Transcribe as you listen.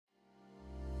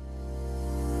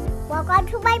Welcome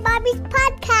to my mommy's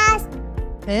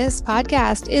podcast. This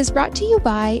podcast is brought to you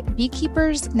by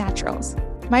Beekeepers Naturals,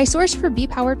 my source for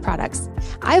bee-powered products.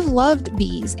 I've loved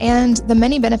bees and the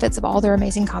many benefits of all their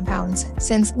amazing compounds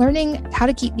since learning how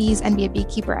to keep bees and be a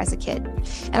beekeeper as a kid.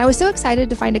 And I was so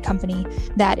excited to find a company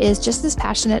that is just as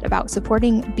passionate about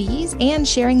supporting bees and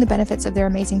sharing the benefits of their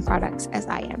amazing products as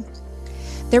I am.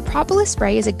 Their propolis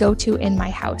spray is a go-to in my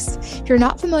house. If you're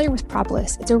not familiar with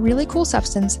propolis, it's a really cool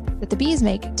substance that the bees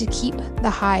make to keep the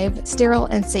hive sterile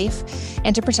and safe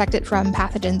and to protect it from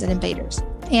pathogens and invaders.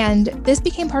 And this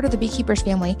became part of the Beekeepers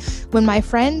family when my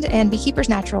friend and Beekeepers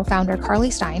Natural founder,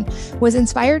 Carly Stein, was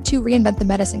inspired to reinvent the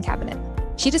medicine cabinet.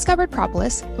 She discovered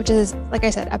propolis, which is, like I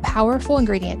said, a powerful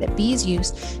ingredient that bees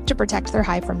use to protect their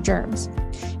hive from germs.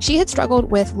 She had struggled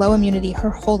with low immunity her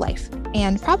whole life,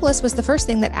 and propolis was the first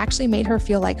thing that actually made her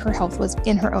feel like her health was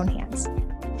in her own hands.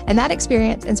 And that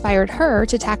experience inspired her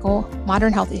to tackle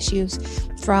modern health issues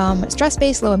from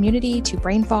stress-based low immunity to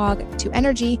brain fog to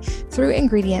energy through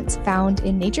ingredients found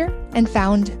in nature and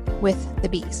found with the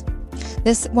bees.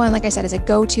 This one, like I said, is a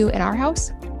go-to in our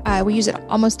house. We use it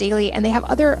almost daily, and they have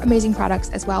other amazing products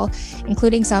as well,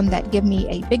 including some that give me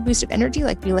a big boost of energy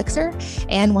like Belixir,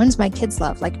 and ones my kids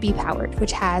love like Bee Powered,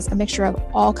 which has a mixture of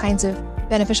all kinds of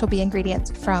beneficial bee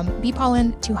ingredients from bee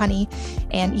pollen to honey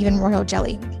and even royal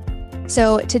jelly.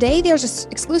 So today there's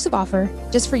an exclusive offer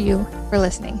just for you for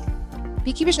listening.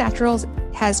 Beekeepers Naturals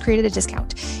has created a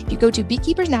discount. If you go to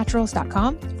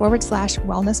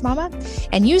beekeepersnaturals.com/wellnessmama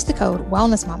and use the code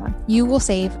wellnessmama, you will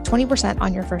save 20%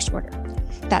 on your first order.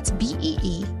 That's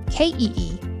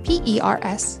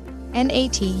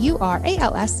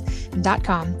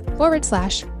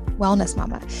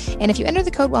beekeepersnaturals.com/wellnessmama. And if you enter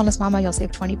the code wellnessmama, you'll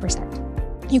save 20%.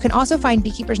 You can also find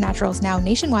Beekeepers Naturals now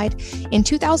nationwide in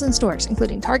 2,000 stores,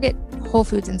 including Target, Whole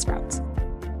Foods, and Sprouts.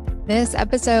 This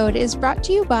episode is brought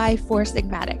to you by Four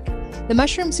Sigmatic, the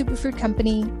mushroom superfood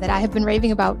company that I have been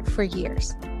raving about for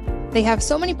years. They have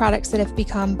so many products that have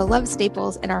become beloved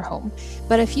staples in our home,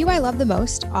 but a few I love the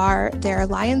most are their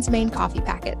Lion's Mane coffee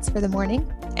packets for the morning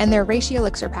and their Reishi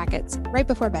elixir packets right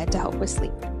before bed to help with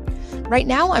sleep. Right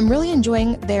now, I'm really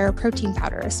enjoying their protein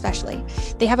powder especially.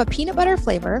 They have a peanut butter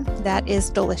flavor that is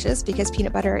delicious because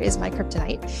peanut butter is my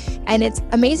kryptonite, and it's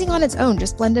amazing on its own,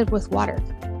 just blended with water.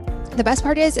 The best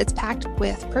part is it's packed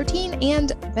with protein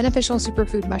and beneficial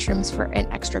superfood mushrooms for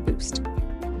an extra boost.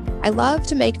 I love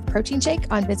to make a protein shake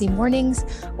on busy mornings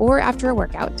or after a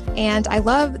workout, and I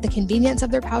love the convenience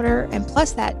of their powder and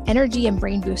plus that energy and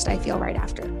brain boost I feel right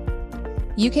after.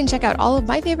 You can check out all of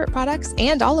my favorite products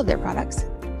and all of their products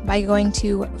by going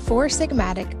to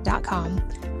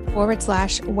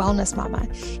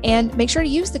foursigmatic.com/wellnessmama and make sure to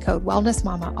use the code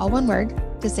wellnessmama, all one word,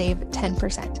 to save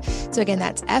 10%. So again,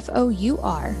 that's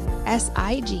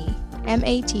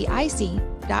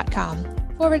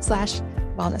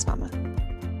foursigmatic.com/wellnessmama.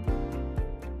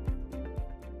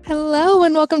 Hello,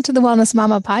 and welcome to the Wellness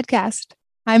Mama podcast.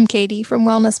 I'm Katie from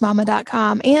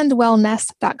wellnessmama.com and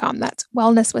wellness.com. That's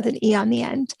wellness with an E on the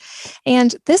end.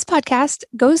 And this podcast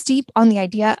goes deep on the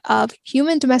idea of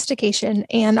human domestication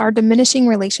and our diminishing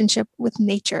relationship with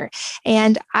nature.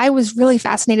 And I was really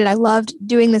fascinated. I loved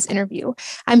doing this interview.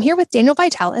 I'm here with Daniel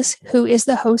Vitalis, who is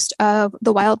the host of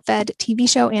the WildFed TV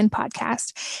show and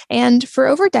podcast. And for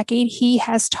over a decade, he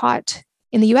has taught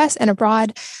in the US and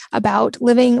abroad about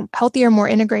living healthier, more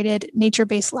integrated,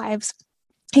 nature-based lives.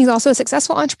 He's also a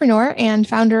successful entrepreneur and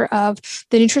founder of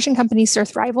the nutrition company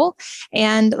Surthrival.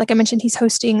 And like I mentioned, he's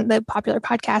hosting the popular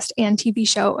podcast and TV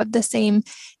show of the same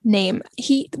name.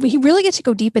 We really get to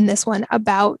go deep in this one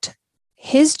about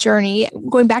his journey,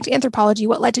 going back to anthropology,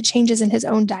 what led to changes in his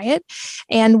own diet,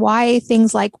 and why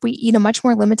things like we eat a much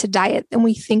more limited diet than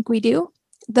we think we do,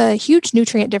 the huge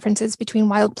nutrient differences between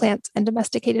wild plants and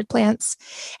domesticated plants,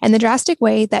 and the drastic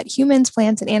way that humans,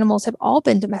 plants, and animals have all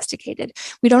been domesticated.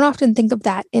 We don't often think of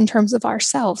that in terms of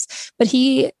ourselves, but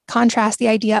he contrasts the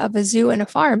idea of a zoo and a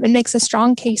farm and makes a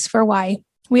strong case for why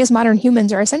we as modern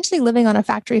humans are essentially living on a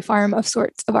factory farm of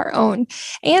sorts of our own,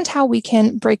 and how we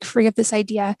can break free of this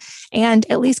idea and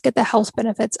at least get the health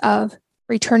benefits of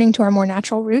returning to our more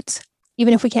natural roots,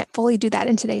 even if we can't fully do that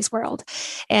in today's world.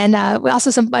 And we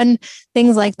also some fun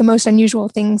things like the most unusual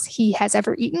things he has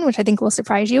ever eaten, which I think will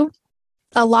surprise you.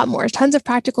 A lot more, tons of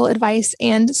practical advice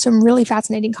and some really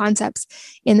fascinating concepts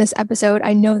in this episode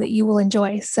I know that you will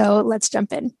enjoy. So let's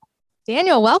jump in.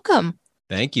 Daniel, welcome.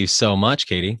 Thank you so much,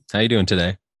 Katie. How are you doing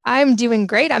today? I'm doing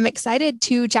great. I'm excited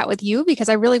to chat with you because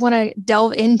I really want to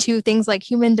delve into things like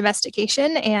human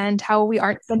domestication and how we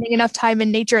aren't spending enough time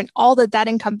in nature and all that that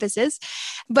encompasses.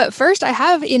 But first, I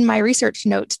have in my research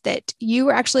notes that you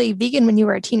were actually vegan when you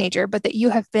were a teenager, but that you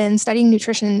have been studying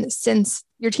nutrition since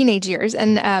your teenage years.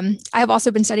 And I have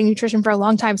also been studying nutrition for a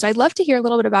long time. So I'd love to hear a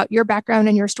little bit about your background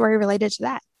and your story related to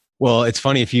that. Well, it's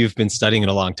funny, if you've been studying it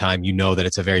a long time, you know that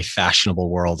it's a very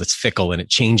fashionable world. It's fickle and it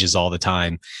changes all the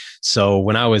time. So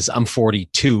I'm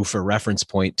 42 for reference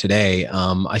point today.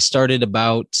 I started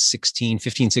about 15,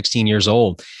 16 years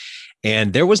old.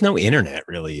 And there was no internet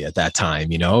really at that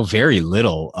time, very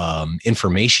little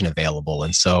information available.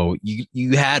 And so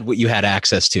you had what you had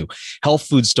access to. Health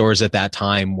food stores at that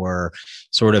time were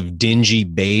sort of dingy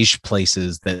beige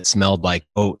places that smelled like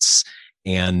oats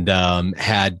and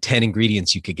had 10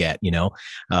 ingredients you could get.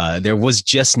 There was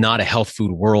just not a health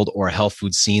food world or a health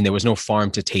food scene. There was no farm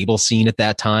to table scene at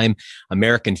that time.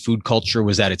 American food culture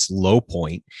was at its low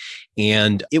point.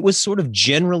 And it was sort of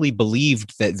generally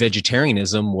believed that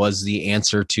vegetarianism was the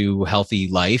answer to healthy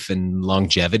life and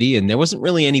longevity. And there wasn't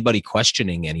really anybody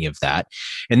questioning any of that.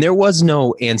 And there was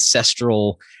no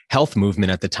ancestral health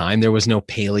movement at the time. There was no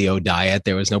paleo diet.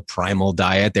 There was no primal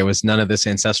diet. There was none of this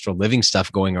ancestral living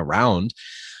stuff going around.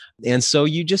 And so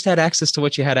you just had access to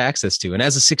what you had access to. And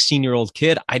as a 16-year-old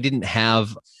kid, I didn't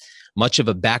have much of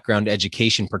a background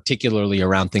education, particularly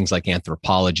around things like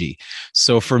anthropology.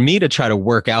 So for me to try to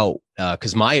work out,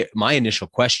 because my initial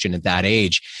question at that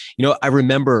age, I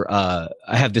remember I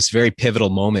have this very pivotal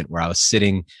moment where I was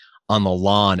sitting on the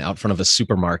lawn out front of a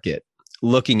supermarket,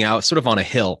 looking out sort of on a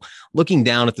hill, looking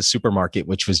down at the supermarket,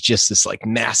 which was just this like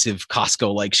massive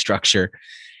Costco-like structure.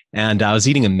 And I was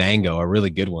eating a mango, a really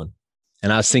good one.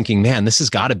 And I was thinking, man, this has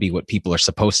got to be what people are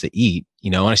supposed to eat,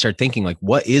 and I started thinking, like,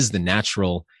 what is the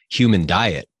natural human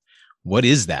diet? What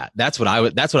is that? That's what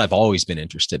I've always been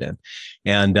interested in.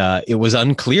 And it was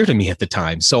unclear to me at the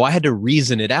time. So I had to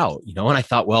reason it out, and I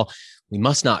thought, well, we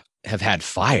must not have had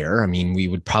fire. I mean, we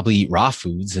would probably eat raw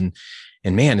foods, and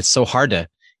man, it's so hard to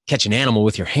catch an animal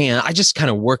with your hand. I just kind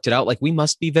of worked it out like we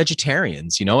must be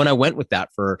vegetarians, and I went with that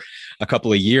for a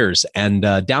couple of years. And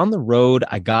down the road,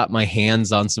 I got my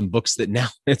hands on some books that now,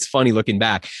 it's funny looking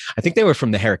back, I think they were from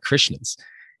the Hare Krishnas,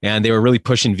 and they were really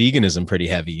pushing veganism pretty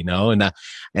heavy, and I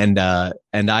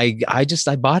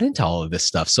bought into all of this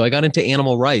stuff. So I got into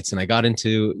animal rights, and I got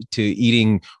into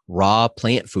eating raw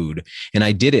plant food, and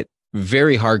I did it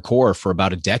very hardcore for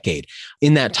about a decade.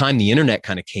 In that time, the internet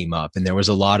kind of came up, and there was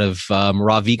a lot of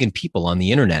raw vegan people on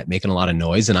the internet making a lot of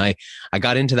noise. And I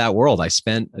got into that world. I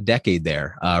spent a decade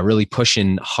there, really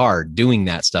pushing hard, doing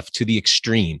that stuff to the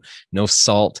extreme. No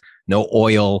salt, no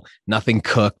oil, nothing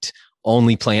cooked,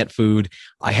 only plant food.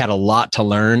 I had a lot to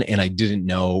learn, and I didn't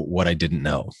know what I didn't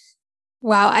know.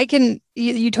 Wow.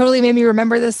 You totally made me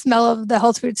remember the smell of the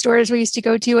health food stores we used to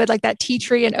go to, with like that tea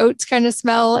tree and oats kind of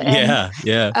smell. And,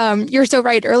 yeah. You're so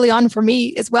right. Early on for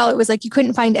me as well, it was like you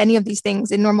couldn't find any of these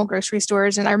things in normal grocery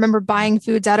stores. And I remember buying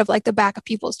foods out of like the back of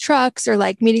people's trucks, or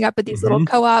like meeting up at these little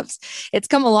co-ops. It's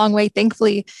come a long way,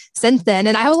 thankfully, since then.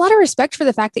 And I have a lot of respect for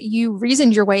the fact that you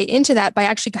reasoned your way into that by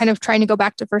actually kind of trying to go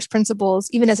back to first principles,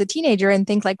 even as a teenager, and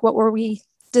think like, what were we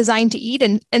designed to eat?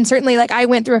 And certainly, like, I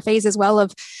went through a phase as well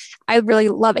of, I really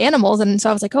love animals. And so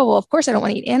I was like, oh, well, of course I don't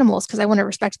want to eat animals because I want to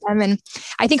respect them. And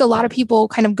I think a lot of people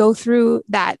kind of go through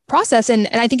that process. And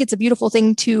I think it's a beautiful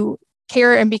thing to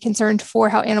care and be concerned for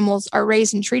how animals are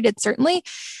raised and treated, certainly.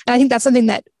 And I think that's something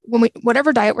that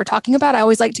whatever diet we're talking about, I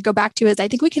always like to go back to, is I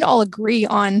think we can all agree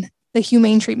on the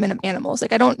humane treatment of animals.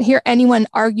 Like, I don't hear anyone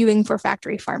arguing for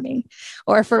factory farming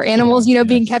or for animals,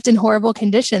 being kept in horrible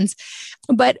conditions.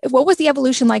 But what was the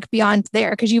evolution like beyond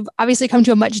there? Because you've obviously come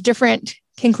to a much different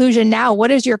conclusion now. What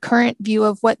is your current view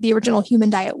of what the original human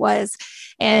diet was,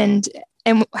 and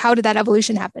how did that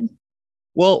evolution happen?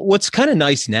 Well, what's kind of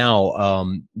nice now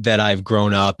that I've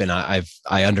grown up and I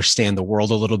understand the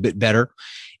world a little bit better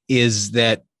is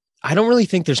that I don't really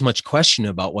think there's much question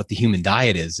about what the human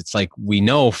diet is. It's like, we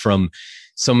know from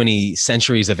so many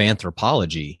centuries of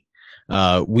anthropology,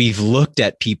 we've looked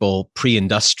at people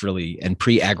pre-industrially and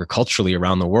pre-agriculturally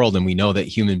around the world, and we know that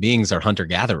human beings are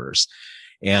hunter-gatherers.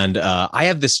 And I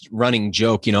have this running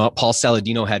joke, Paul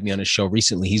Saladino had me on his show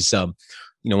recently. He's, one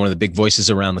of the big voices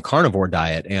around the carnivore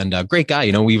diet, and a great guy.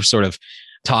 We were sort of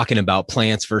talking about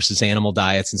plants versus animal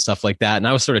diets and stuff like that. And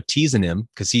I was sort of teasing him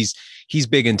because he's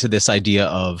big into this idea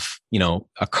of,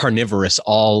 a carnivorous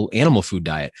all animal food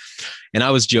diet. And I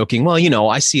was joking, well,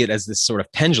 I see it as this sort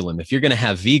of pendulum. If you're going to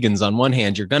have vegans on one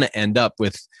hand, you're going to end up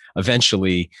with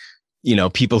eventually,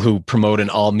 people who promote an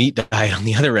all meat diet on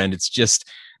the other end. It's just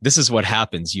this is what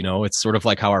happens. It's sort of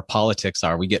like how our politics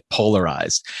are. We get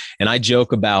polarized. And I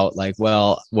joke about like,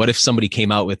 well, what if somebody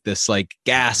came out with this like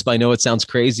gasp? I know it sounds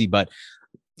crazy, but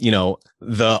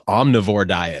the omnivore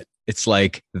diet. It's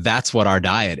like, that's what our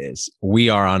diet is. We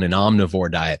are on an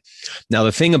omnivore diet. Now,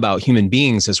 the thing about human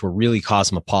beings is we're really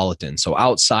cosmopolitan. So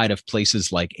outside of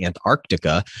places like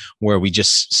Antarctica, where we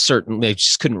just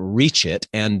couldn't reach it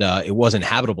and it wasn't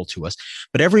habitable to us,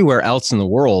 but everywhere else in the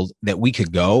world that we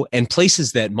could go, and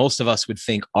places that most of us would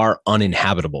think are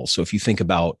uninhabitable. So if you think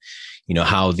about,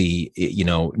 how the,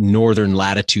 northern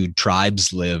latitude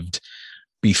tribes lived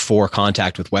before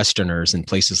contact with Westerners in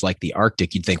places like the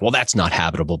Arctic, you'd think, well, that's not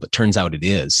habitable, but turns out it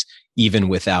is, even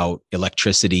without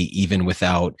electricity, even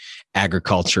without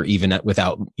agriculture, even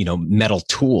without, metal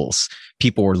tools,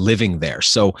 people were living there.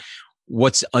 So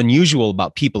what's unusual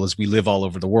about people is we live all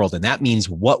over the world. And that means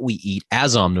what we eat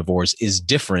as omnivores is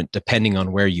different depending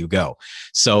on where you go.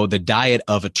 So the diet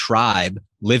of a tribe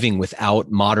living without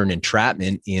modern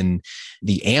entrapment in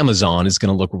the Amazon is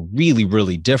going to look really,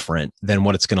 really different than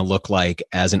what it's going to look like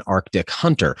as an Arctic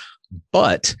hunter.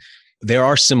 But there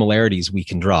are similarities we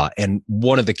can draw. And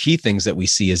one of the key things that we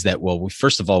see is that, well,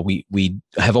 first of all, we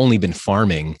have only been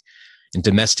farming and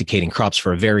domesticating crops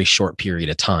for a very short period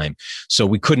of time. So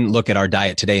we couldn't look at our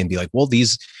diet today and be like, well,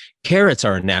 these carrots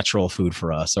are a natural food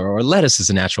for us, or lettuce is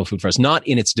a natural food for us. Not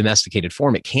in its domesticated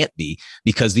form. It can't be,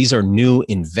 because these are new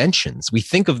inventions. We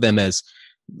think of them as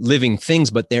living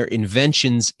things, but they're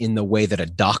inventions in the way that a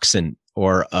dachshund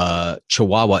or a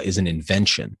chihuahua is an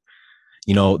invention.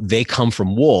 They come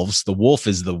from wolves. The wolf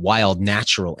is the wild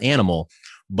natural animal.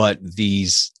 But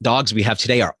these dogs we have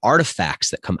today are artifacts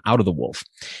that come out of the wolf.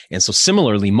 And so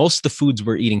similarly, most of the foods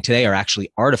we're eating today are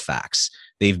actually artifacts.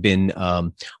 They've been,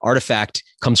 artifact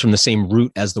comes from the same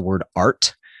root as the word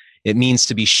art. It means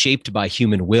to be shaped by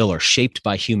human will or shaped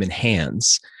by human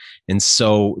hands. And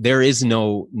so there is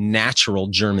no natural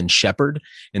German shepherd,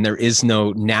 and there is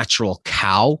no natural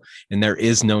cow, and there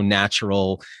is no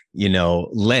natural,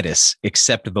 lettuce,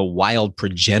 except the wild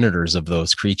progenitors of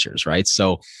those creatures, right?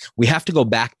 So we have to go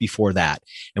back before that.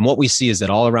 And what we see is that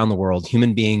all around the world,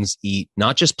 human beings eat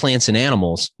not just plants and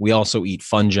animals, we also eat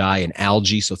fungi and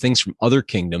algae. So things from other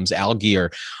kingdoms. Algae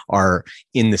are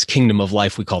in this kingdom of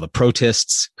life we call the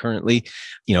protists currently.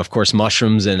 Of course,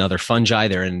 mushrooms and other fungi,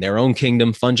 they're in their own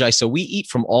kingdom, fungi. So we eat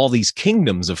from all these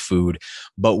kingdoms of food,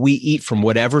 but we eat from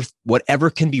whatever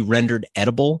can be rendered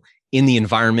edible in the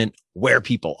environment where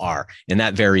people are. And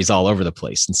that varies all over the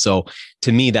place. And so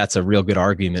to me, that's a real good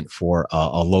argument for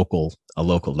a local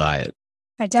diet.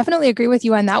 I definitely agree with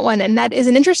you on that one. And that is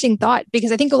an interesting thought,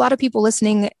 because I think a lot of people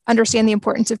listening understand the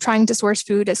importance of trying to source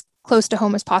food as close to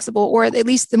home as possible, or at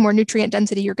least the more nutrient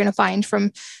density you're going to find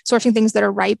from sourcing things that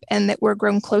are ripe and that were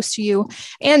grown close to you,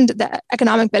 and the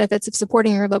economic benefits of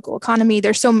supporting your local economy.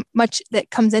 There's so much that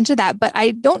comes into that. But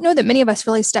I don't know that many of us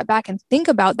really step back and think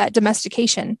about that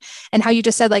domestication and how you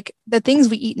just said, like, the things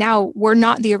we eat now were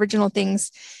not the original things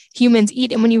humans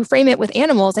eat. And when you frame it with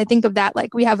animals, I think of that,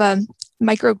 like, we have a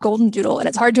micro golden doodle, and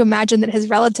it's hard to imagine that his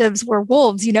relatives were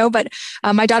wolves, but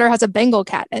my daughter has a Bengal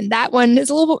cat, and that one is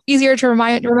a little easier to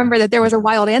remember that there was a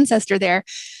wild ancestor there.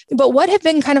 But what have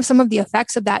been kind of some of the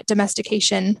effects of that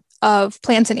domestication of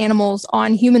plants and animals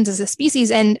on humans as a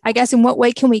species? And I guess, in what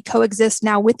way can we coexist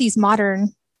now with these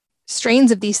modern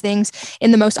strains of these things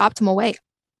in the most optimal way?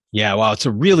 Yeah, well, it's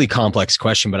a really complex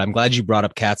question, but I'm glad you brought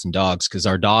up cats and dogs, because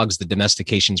our dogs, the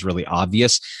domestication is really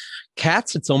obvious.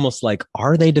 Cats, it's almost like,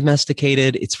 are they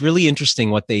domesticated? It's really interesting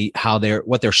what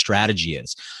their strategy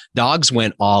is. Dogs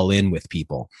went all in with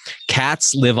people.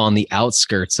 Cats live on the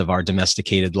outskirts of our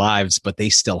domesticated lives, but they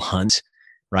still hunt,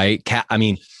 right?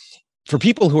 For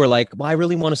people who are like, well, I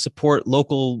really want to support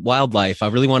local wildlife, I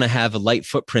really want to have a light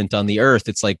footprint on the earth.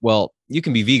 It's like, well, you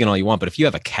can be vegan all you want, but if you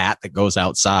have a cat that goes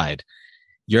outside,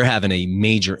 you're having a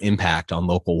major impact on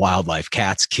local wildlife.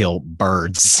 Cats kill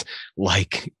birds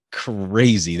like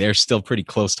crazy. They're still pretty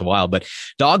close to wild, but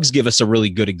dogs give us a really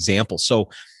good example. So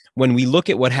when we look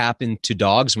at what happened to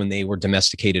dogs when they were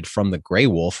domesticated from the gray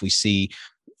wolf, we see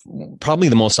probably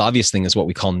the most obvious thing is what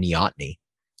we call neoteny.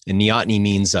 And neoteny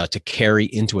means to carry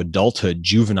into adulthood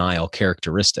juvenile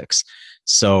characteristics.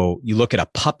 So you look at a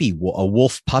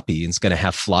wolf puppy, and it's going to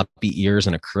have floppy ears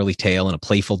and a curly tail and a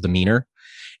playful demeanor.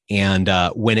 And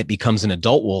when it becomes an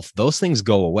adult wolf, those things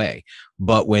go away.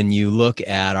 But when you look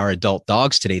at our adult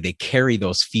dogs today, they carry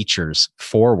those features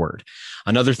forward.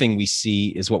 Another thing we see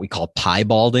is what we call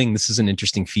piebalding. This is an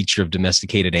interesting feature of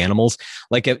domesticated animals.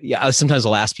 Like, sometimes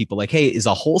I'll ask people, like, hey, is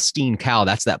a Holstein cow,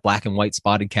 that's that black and white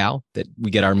spotted cow that we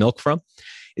get our milk from,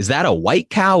 is that a white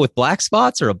cow with black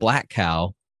spots or a black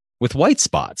cow with white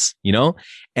spots,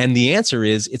 And the answer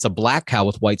is it's a black cow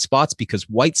with white spots, because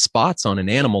white spots on an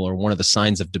animal are one of the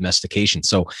signs of domestication.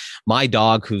 So my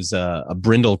dog, who's a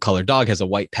brindle colored dog, has a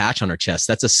white patch on her chest.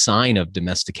 That's a sign of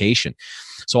domestication.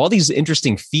 So all these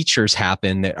interesting features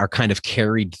happen that are kind of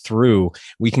carried through.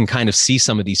 We can kind of see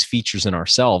some of these features in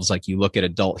ourselves. Like you look at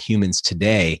adult humans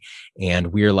today, and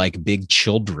we're like big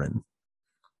children,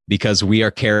 because we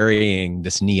are carrying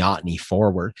this neoteny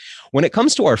forward. When it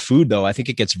comes to our food, though, I think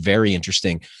it gets very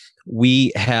interesting.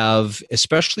 We have,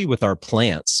 especially with our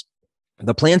plants,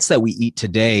 the plants that we eat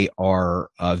today are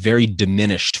a very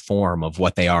diminished form of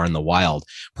what they are in the wild,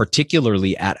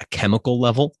 particularly at a chemical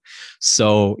level.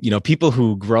 So, people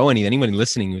who grow anyone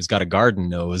listening who's got a garden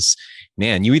knows,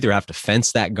 man, you either have to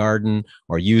fence that garden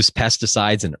or use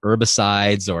pesticides and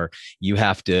herbicides, or you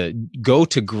have to go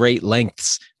to great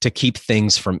lengths to keep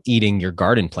things from eating your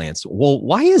garden plants. Well,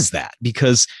 why is that?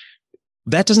 Because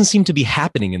that doesn't seem to be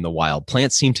happening in the wild.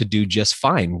 Plants seem to do just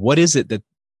fine. What is it that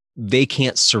they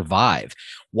can't survive?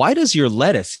 Why does your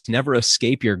lettuce never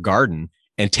escape your garden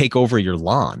and take over your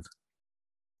lawn?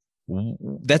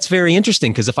 That's very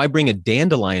interesting, because if I bring a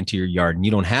dandelion to your yard and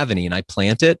you don't have any and I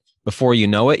plant it, before you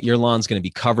know it, your lawn's going to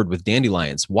be covered with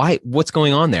dandelions. Why? What's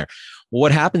going on there? Well,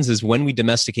 what happens is when we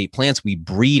domesticate plants, we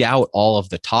breed out all of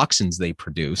the toxins they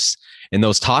produce. And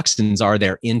those toxins are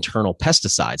their internal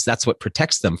pesticides. That's what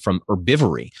protects them from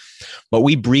herbivory. But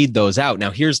we breed those out.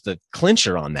 Now, here's the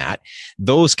clincher on that.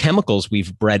 Those chemicals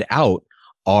we've bred out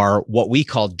are what we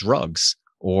call drugs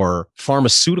or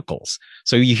pharmaceuticals.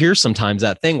 So you hear sometimes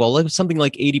that thing, well, something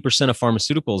like 80% of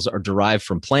pharmaceuticals are derived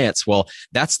from plants. Well,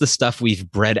 that's the stuff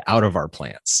we've bred out of our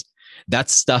plants. That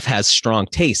stuff has strong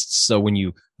tastes. So when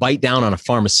you bite down on a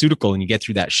pharmaceutical and you get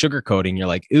through that sugar coating, you're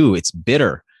like, ooh, it's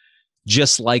bitter.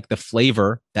 Just like the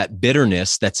flavor, that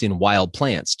bitterness that's in wild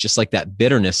plants, just like that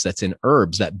bitterness that's in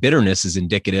herbs, that bitterness is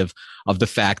indicative of the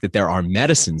fact that there are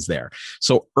medicines there.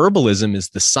 So herbalism is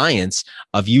the science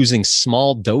of using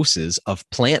small doses of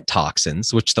plant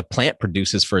toxins, which the plant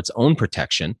produces for its own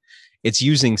protection. It's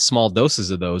using small doses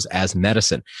of those as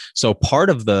medicine. So part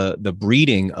of the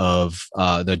breeding of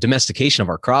the domestication of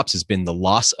our crops has been the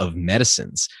loss of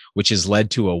medicines, which has led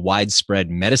to a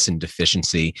widespread medicine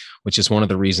deficiency, which is one of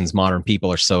the reasons modern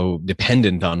people are so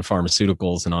dependent on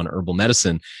pharmaceuticals and on herbal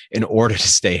medicine in order to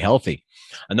stay healthy.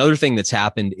 Another thing that's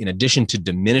happened, in addition to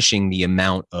diminishing the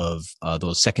amount of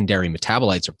those secondary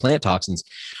metabolites or plant toxins,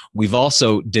 we've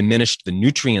also diminished the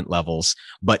nutrient levels,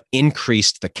 but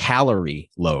increased the calorie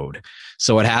load.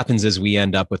 So what happens is we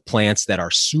end up with plants that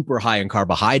are super high in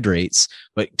carbohydrates,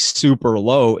 but super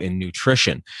low in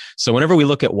nutrition. So whenever we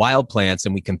look at wild plants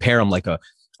and we compare them like a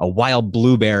wild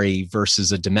blueberry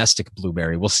versus a domestic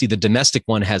blueberry, we'll see the domestic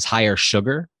one has higher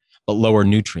sugar, but lower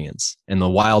nutrients. And the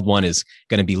wild one is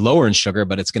going to be lower in sugar,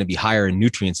 but it's going to be higher in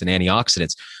nutrients and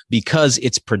antioxidants because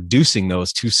it's producing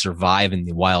those to survive in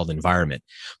the wild environment.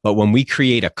 But when we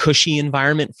create a cushy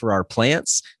environment for our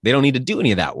plants, they don't need to do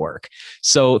any of that work.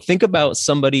 So think about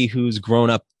somebody who's grown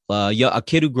up, a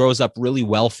kid who grows up really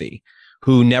wealthy,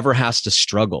 who never has to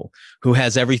struggle, who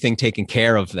has everything taken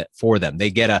care of for them. They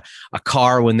get a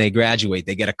car when they graduate,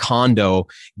 they get a condo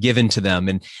given to them.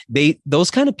 And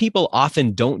those kind of people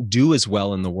often don't do as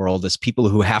well in the world as people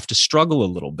who have to struggle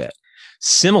a little bit.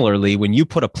 Similarly, when you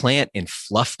put a plant in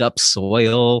fluffed up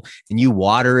soil and you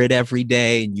water it every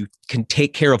day and you can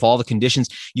take care of all the conditions,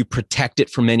 you protect it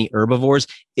from any herbivores,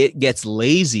 it gets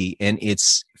lazy in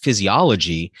its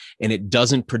physiology and it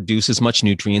doesn't produce as much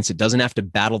nutrients. It doesn't have to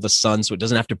battle the sun, so it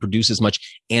doesn't have to produce as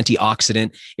much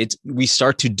antioxidant. We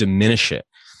start to diminish it.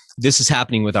 This is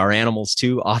happening with our animals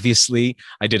too. Obviously,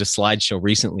 I did a slideshow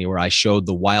recently where I showed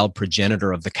the wild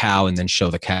progenitor of the cow and then show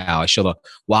the cow. I show the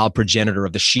wild progenitor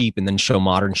of the sheep and then show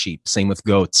modern sheep. Same with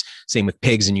goats, same with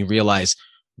pigs. And you realize,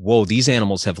 whoa, these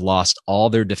animals have lost all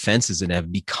their defenses and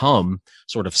have become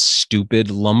sort of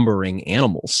stupid, lumbering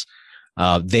animals.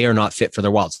 They are not fit for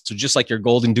their wild. So just like your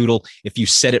golden doodle, if you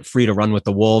set it free to run with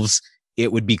the wolves,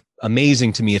 it would be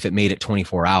amazing to me if it made it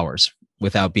 24 hours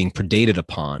without being predated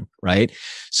upon, right?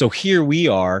 So here we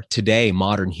are today,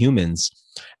 modern humans.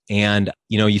 And,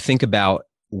 you think about,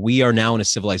 we are now in a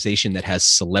civilization that has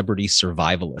celebrity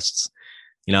survivalists.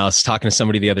 I was talking to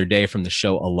somebody the other day from the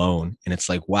show Alone, and it's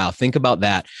like, wow, think about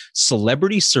that.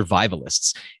 Celebrity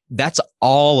survivalists. That's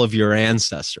all of your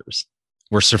ancestors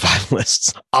were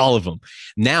survivalists, all of them.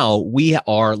 Now we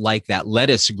are like that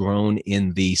lettuce grown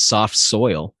in the soft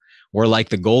soil. We're like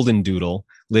the golden doodle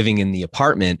living in the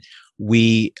apartment.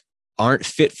 We aren't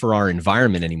fit for our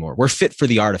environment anymore. We're fit for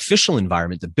the artificial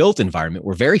environment, the built environment.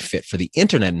 We're very fit for the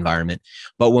internet environment.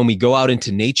 But when we go out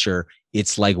into nature,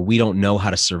 it's like we don't know how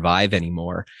to survive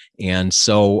anymore. And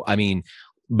so,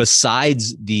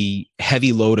 besides the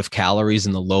heavy load of calories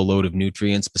and the low load of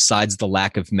nutrients, besides the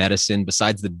lack of medicine,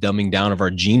 besides the dumbing down of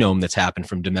our genome that's happened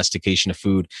from domestication of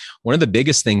food, one of the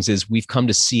biggest things is we've come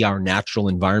to see our natural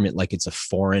environment like it's a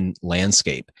foreign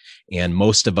landscape. And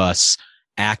most of us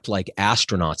act like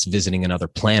astronauts visiting another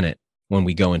planet when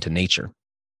we go into nature.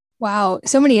 Wow.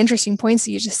 So many interesting points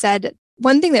that you just said.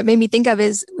 One thing that made me think of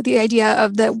is the idea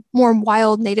of the more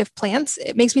wild native plants.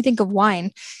 It makes me think of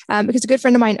wine because a good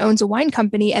friend of mine owns a wine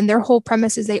company, and their whole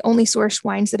premise is they only source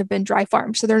wines that have been dry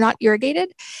farmed. So they're not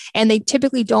irrigated, and they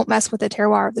typically don't mess with the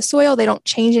terroir of the soil. They don't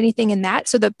change anything in that.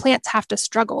 So the plants have to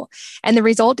struggle. And the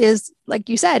result is, like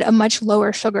you said, a much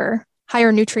lower sugar,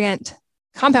 higher nutrient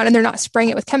compound, and they're not spraying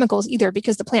it with chemicals either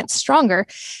because the plant's stronger.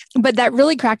 But that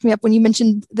really cracked me up when you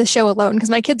mentioned the show Alone, because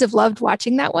my kids have loved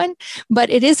watching that one. But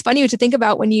it is funny to think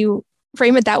about when you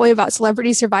frame it that way about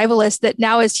celebrity survivalists, that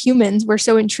now as humans, we're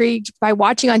so intrigued by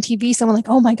watching on TV someone like,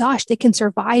 oh my gosh, they can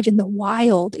survive in the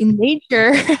wild, in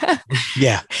nature.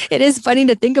 Yeah. It is funny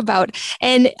to think about.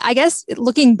 And I guess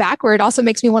looking backward also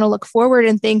makes me want to look forward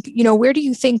and think, where do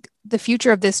you think the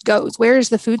future of this goes? Where is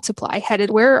the food supply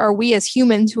headed? Where are we as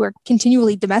humans who are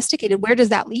continually domesticated? Where does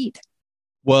that lead?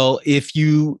 Well, if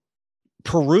you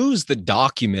peruse the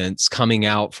documents coming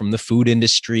out from the food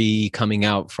industry, coming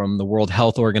out from the World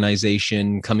Health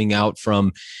Organization, coming out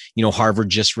from, Harvard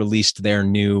just released their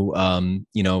new, I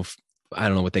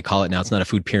don't know what they call it now. It's not a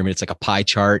food pyramid. It's like a pie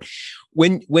chart.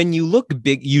 When you look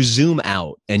big, you zoom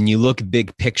out and you look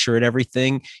big picture at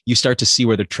everything, you start to see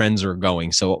where the trends are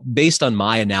going. So based on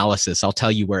my analysis, I'll tell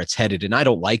you where it's headed. And I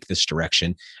don't like this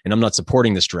direction, and I'm not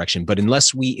supporting this direction, but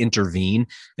unless we intervene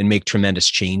and make tremendous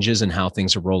changes in how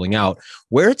things are rolling out,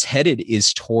 where it's headed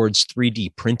is towards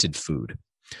 3D printed food.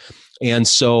 And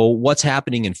so what's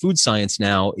happening in food science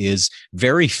now is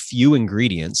very few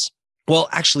ingredients. Well,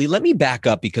 actually, let me back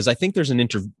up because I think there's an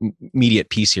intermediate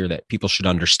piece here that people should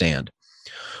understand.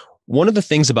 One of the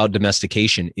things about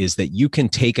domestication is that you can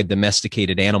take a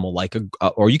domesticated animal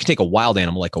or you can take a wild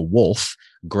animal like a wolf,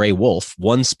 gray wolf,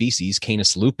 one species,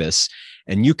 Canis lupus,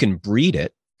 and you can breed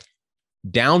it,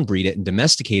 downbreed it, and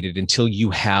domesticate it until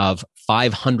you have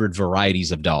 500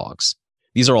 varieties of dogs.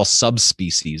 These are all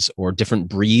subspecies or different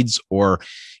breeds, or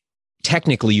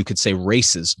technically you could say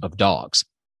races of dogs.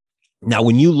 Now,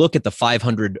 when you look at the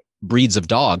 500 breeds of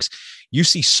dogs, you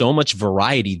see so much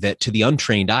variety that to the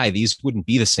untrained eye, these wouldn't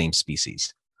be the same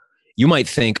species. You might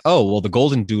think, oh, well, the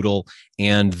Golden Doodle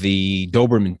and the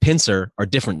Doberman Pinscher are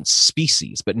different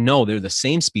species, but no, they're the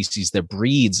same species. They're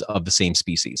breeds of the same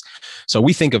species. So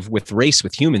we think of with race,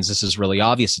 with humans, this is really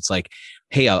obvious. It's like,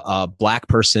 hey, a black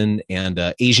person and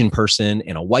an Asian person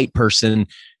and a white person,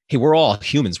 hey, we're all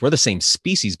humans. We're the same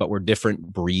species, but we're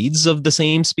different breeds of the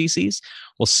same species.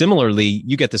 Well, similarly,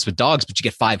 you get this with dogs, but you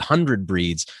get 500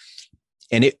 breeds.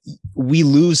 And we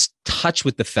lose touch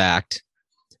with the fact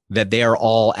that they are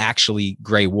all actually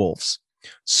gray wolves.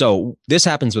 So this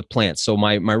happens with plants. So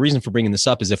my reason for bringing this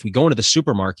up is if we go into the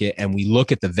supermarket and we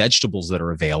look at the vegetables that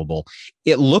are available,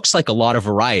 it looks like a lot of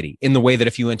variety in the way that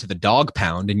if you went to the dog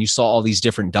pound and you saw all these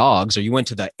different dogs, or you went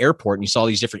to the airport and you saw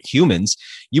these different humans,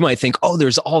 you might think, oh,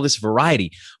 there's all this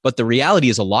variety. But the reality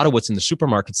is a lot of what's in the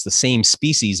supermarket's the same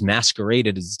species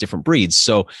masqueraded as different breeds.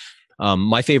 So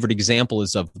my favorite example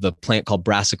is of the plant called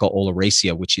Brassica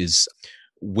oleracea, which is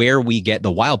where we get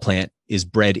the wild plant is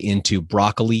bred into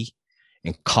broccoli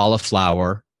and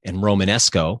cauliflower and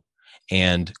Romanesco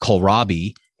and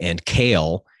kohlrabi and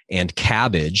kale and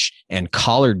cabbage and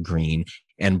collard green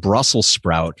and Brussels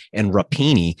sprout and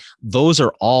rapini. Those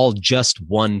are all just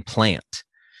one plant.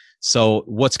 So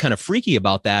what's kind of freaky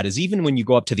about that is even when you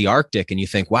go up to the Arctic and you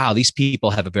think, wow, these people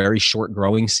have a very short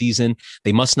growing season,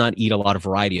 they must not eat a lot of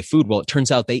variety of food. Well, it turns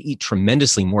out they eat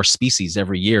tremendously more species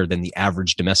every year than the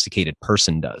average domesticated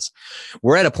person does.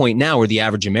 We're at a point now where the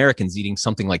average American's eating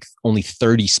something like only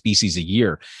 30 species a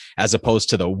year, as opposed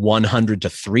to the 100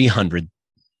 to 300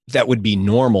 that would be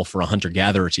normal for a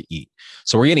hunter-gatherer to eat.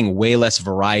 So we're getting way less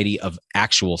variety of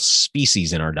actual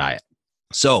species in our diet.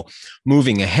 So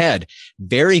moving ahead,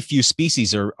 very few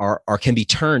species can be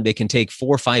turned. They can take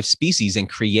 4 or 5 species and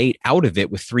create out of it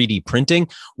with 3D printing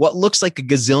what looks like a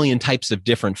gazillion types of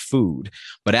different food,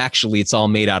 but actually it's all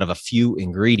made out of a few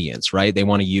ingredients, right? They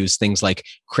want to use things like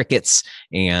crickets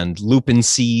and lupin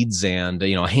seeds and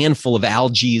a handful of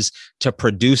algae to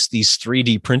produce these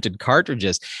 3D printed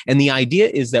cartridges. And the idea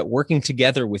is that working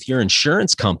together with your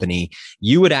insurance company,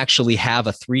 you would actually have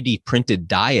a 3D printed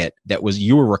diet that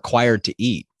you were required to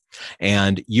eat.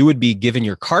 And you would be given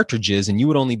your cartridges and you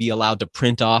would only be allowed to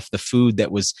print off the food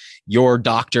that was your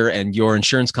doctor and your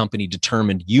insurance company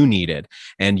determined you needed.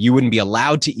 And you wouldn't be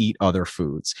allowed to eat other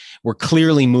foods. We're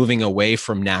clearly moving away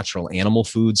from natural animal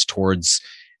foods towards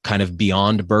kind of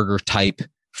beyond burger type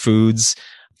foods.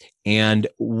 And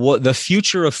what the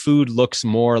future of food looks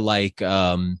more like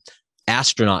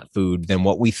astronaut food than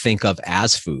what we think of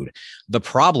as food. The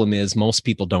problem is most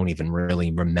people don't even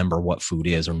really remember what food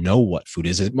is or know what food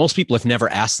is. Most people have never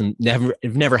asked them, have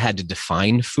never had to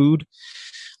define food.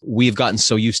 We've gotten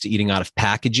so used to eating out of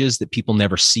packages that people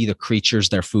never see the creatures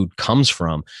their food comes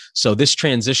from. So this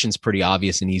transition is pretty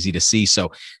obvious and easy to see. So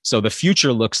the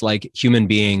future looks like human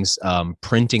beings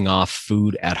printing off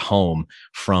food at home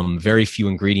from very few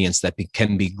ingredients that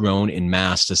can be grown in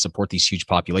mass to support these huge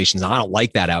populations. I don't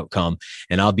like that outcome,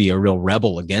 and I'll be a real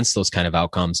rebel against those kind of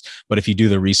outcomes. But if you do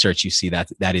the research, you see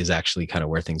that that is actually kind of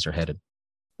where things are headed.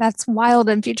 That's wild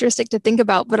and futuristic to think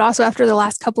about. But also after the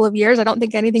last couple of years, I don't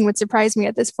think anything would surprise me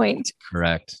at this point.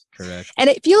 Correct. And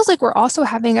it feels like we're also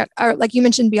having, like you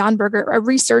mentioned, Beyond Burger, a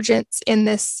resurgence in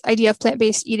this idea of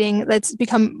plant-based eating that's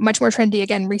become much more trendy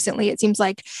again recently. It seems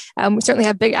like we certainly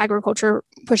have big agriculture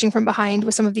pushing from behind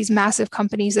with some of these massive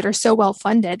companies that are so well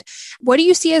funded. What do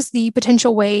you see as the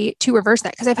potential way to reverse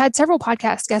that? Because I've had several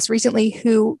podcast guests recently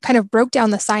who kind of broke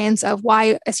down the science of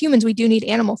why, as humans, we do need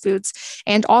animal foods,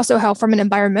 and also how, from an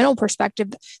environmental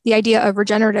perspective, the idea of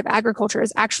regenerative agriculture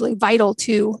is actually vital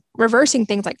to reversing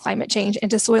things like climate change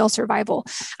and to soil survival.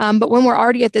 But when we're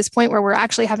already at this point where we're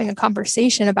actually having a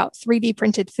conversation about 3D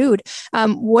printed food,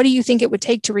 what do you think it would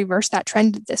take to reverse that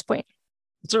trend at this point?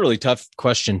 It's a really tough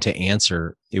question to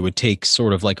answer. It would take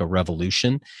sort of like a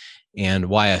revolution. And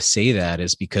why I say that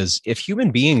is because if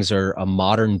human beings are a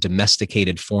modern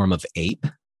domesticated form of ape,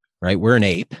 right? We're an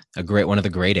ape, one of the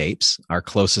great apes. Our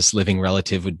closest living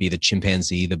relative would be the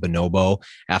chimpanzee, the bonobo.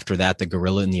 After that, the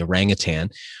gorilla and the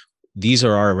orangutan. These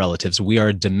are our relatives. We are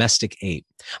a domestic ape.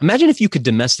 Imagine if you could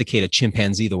domesticate a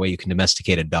chimpanzee the way you can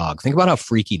domesticate a dog. Think about how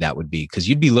freaky that would be, because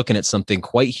you'd be looking at something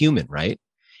quite human, right?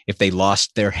 If they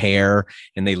lost their hair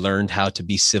and they learned how to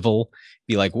be civil,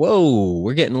 be like, whoa,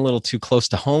 we're getting a little too close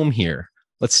to home here.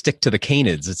 Let's stick to the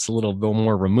canids. It's a little bit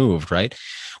more removed, right?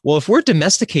 Well, if we're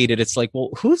domesticated, it's like,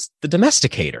 well, who's the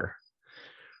domesticator,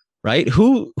 right?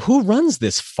 Who runs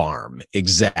this farm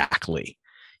exactly?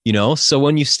 You know, so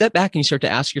when you step back and you start to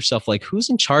ask yourself, like,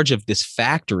 who's in charge of this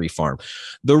factory farm?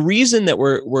 The reason that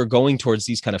we're going towards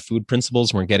these kind of food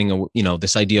principles, we're getting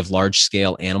this idea of large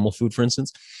scale animal food, for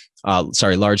instance,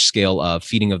 large scale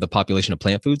feeding of the population of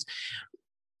plant foods.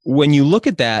 When you look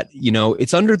at that,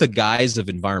 it's under the guise of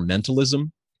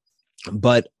environmentalism.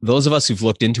 But those of us who've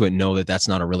looked into it know that that's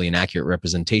not really an accurate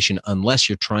representation unless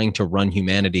you're trying to run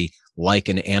humanity like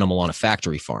an animal on a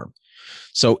factory farm.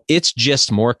 So it's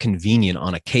just more convenient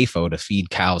on a CAFO to feed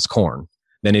cows corn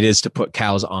than it is to put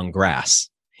cows on grass.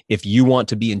 If you want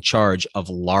to be in charge of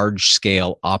large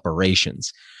scale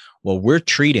operations, well, we're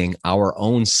treating our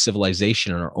own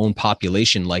civilization and our own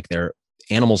population like they're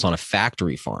animals on a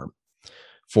factory farm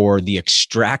for the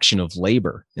extraction of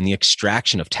labor and the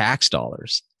extraction of tax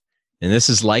dollars. And this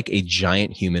is like a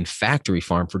giant human factory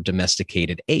farm for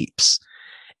domesticated apes.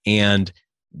 And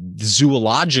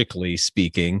zoologically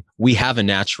speaking, we have a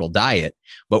natural diet,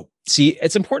 but see,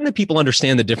 it's important that people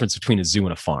understand the difference between a zoo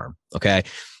and a farm. Okay.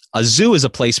 A zoo is a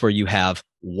place where you have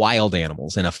wild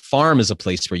animals, and a farm is a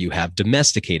place where you have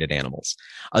domesticated animals.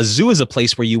 A zoo is a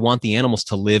place where you want the animals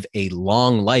to live a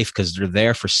long life because they're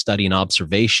there for study and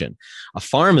observation. A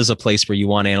farm is a place where you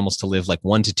want animals to live like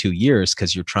 1 to 2 years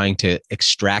because you're trying to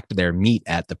extract their meat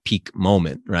at the peak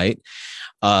moment, right?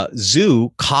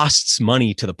 Zoo costs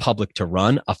money to the public to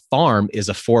run. A farm is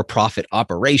a for-profit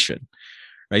operation,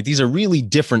 right? These are really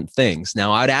different things.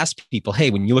 Now, I'd ask people,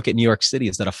 hey, when you look at New York City,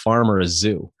 is that a farm or a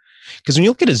zoo? Because when you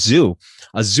look at a zoo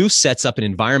sets up an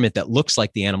environment that looks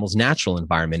like the animal's natural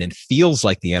environment and feels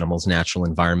like the animal's natural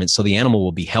environment, so the animal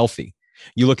will be healthy.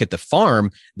 You look at the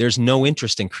farm, there's no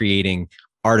interest in creating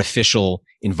artificial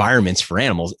environments for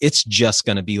animals. It's just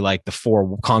going to be like the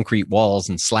 4 concrete walls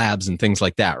and slabs and things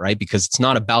like that, right? Because it's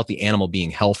not about the animal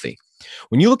being healthy.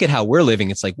 When you look at how we're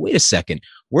living, it's like, wait a second,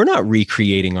 we're not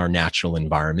recreating our natural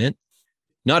environment.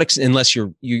 Not unless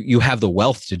you have the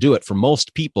wealth to do it. For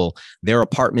most people, their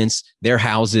apartments, their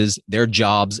houses, their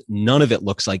jobs, none of it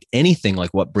looks like anything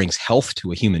like what brings health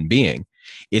to a human being.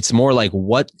 It's more like,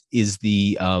 what is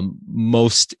the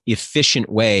most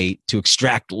efficient way to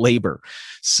extract labor?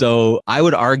 So I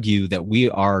would argue that we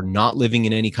are not living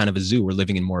in any kind of a zoo. We're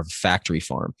living in more of a factory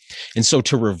farm. And so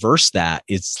to reverse that,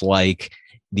 it's like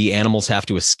the animals have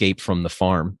to escape from the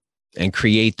farm and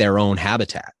create their own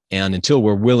habitat. And until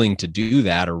we're willing to do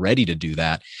that or ready to do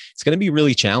that, it's going to be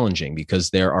really challenging because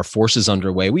there are forces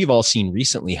underway. We've all seen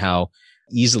recently how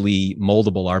easily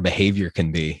moldable our behavior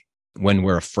can be when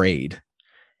we're afraid.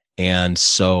 And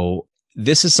so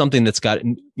this is something that's got,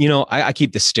 I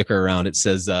keep this sticker around. It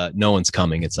says, no one's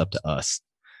coming. It's up to us.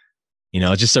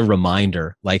 Just a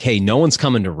reminder like, hey, no one's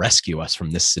coming to rescue us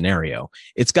from this scenario.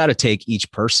 It's got to take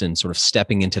each person sort of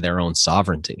stepping into their own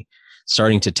sovereignty,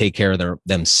 starting to take care of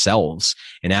themselves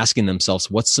and asking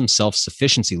themselves, what's some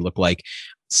self-sufficiency look like?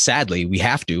 Sadly, we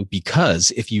have to,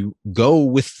 because if you go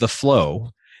with the flow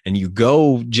and you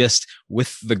go just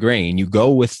with the grain, you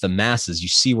go with the masses, you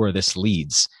see where this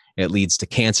leads. It leads to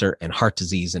cancer and heart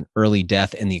disease and early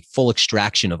death and the full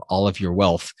extraction of all of your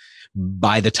wealth.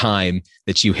 By the time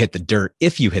that you hit the dirt,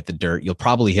 if you hit the dirt, you'll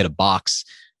probably hit a box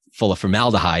full of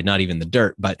formaldehyde, not even the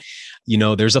dirt, but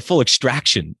there's a full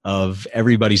extraction of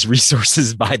everybody's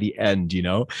resources by the end,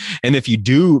 and if you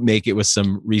do make it with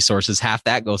some resources, half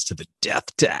that goes to the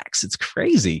death tax. It's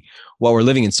crazy what we're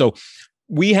living in. So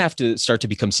we have to start to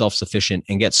become self-sufficient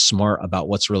and get smart about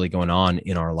what's really going on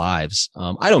in our lives.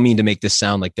 I don't mean to make this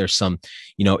sound like there's some,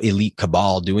 elite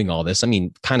cabal doing all this. I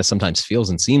mean, kind of sometimes feels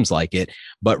and seems like it,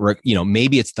 but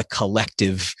maybe it's the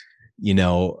collective,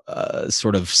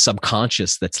 sort of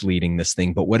subconscious that's leading this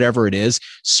thing. But whatever it is,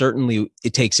 certainly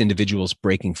it takes individuals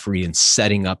breaking free and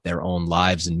setting up their own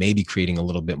lives and maybe creating a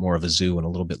little bit more of a zoo and a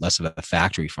little bit less of a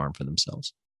factory farm for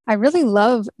themselves. I really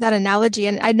love that analogy.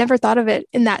 And I'd never thought of it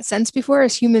in that sense before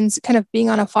as humans kind of being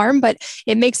on a farm, but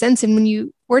it makes sense. And when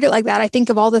you word it like that, I think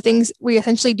of all the things we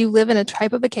essentially do live in a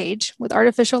type of a cage with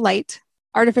artificial light,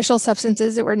 artificial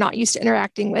substances that we're not used to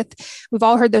interacting with. We've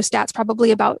all heard those stats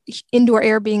probably about indoor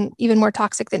air being even more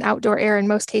toxic than outdoor air in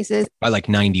most cases. By like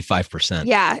 95%.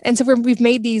 Yeah. And so we've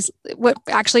made these, what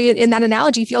actually in that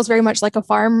analogy feels very much like a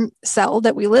farm cell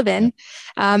that we live in,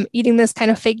 eating this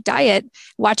kind of fake diet,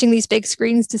 watching these big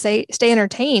screens to stay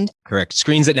entertained. Correct.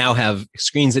 Screens that now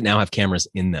have cameras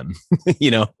in them,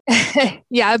 Yeah.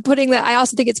 I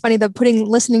also think it's funny that putting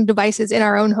listening devices in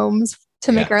our own homes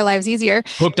to make our lives easier.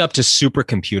 Hooked up to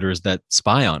supercomputers that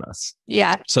spy on us.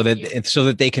 Yeah. So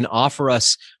that they can offer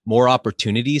us more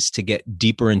opportunities to get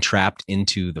deeper entrapped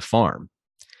into the farm,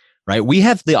 right? We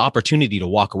have the opportunity to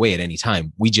walk away at any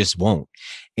time. We just won't.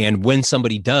 And when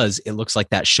somebody does, it looks like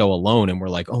that show Alone. And we're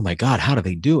like, oh my God, how do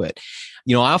they do it?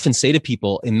 I often say to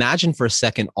people, imagine for a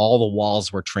second, all the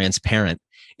walls were transparent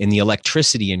and the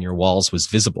electricity in your walls was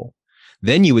visible.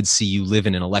 Then you would see you live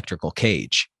in an electrical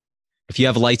cage. If you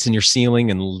have lights in your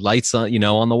ceiling and lights on,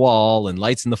 on the wall and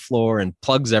lights in the floor and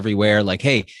plugs everywhere, like,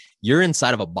 hey, you're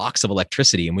inside of a box of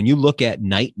electricity. And when you look at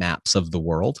night maps of the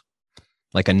world,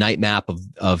 like a night map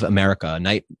of America, a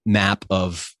night map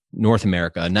of North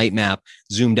America, a night map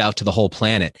zoomed out to the whole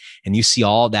planet, and you see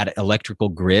all that electrical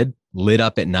grid lit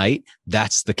up at night,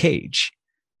 that's the cage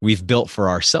we've built for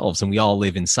ourselves, and we all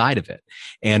live inside of it.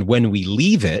 And when we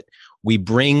leave it, we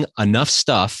bring enough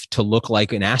stuff to look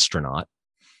like an astronaut.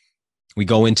 We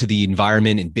go into the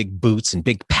environment in big boots and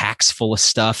big packs full of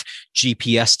stuff,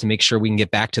 GPS to make sure we can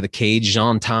get back to the cage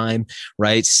on time,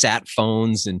 right? Sat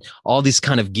phones and all these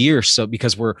kind of gear. So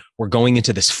because we're going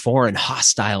into this foreign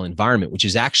hostile environment, which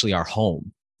is actually our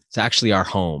home. It's actually our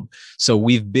home. So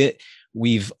we've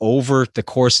over the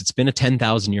course, it's been a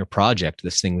 10,000 year project,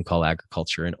 this thing we call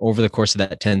agriculture. And over the course of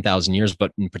that 10,000 years,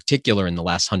 but in particular in the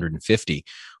last 150,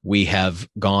 we have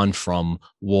gone from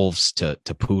wolves to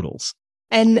poodles.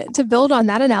 And to build on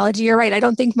that analogy, you're right. I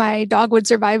don't think my dog would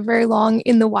survive very long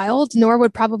in the wild, nor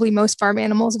would probably most farm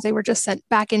animals if they were just sent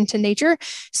back into nature.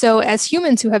 So as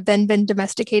humans who have then been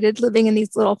domesticated, living in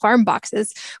these little farm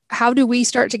boxes, how do we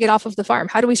start to get off of the farm?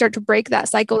 How do we start to break that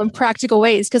cycle in practical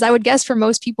ways? Because I would guess for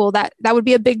most people that would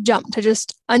be a big jump to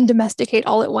just undomesticate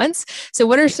all at once. So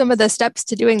what are some of the steps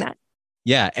to doing that?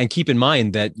 Yeah. And keep in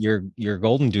mind that your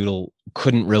golden doodle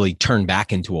couldn't really turn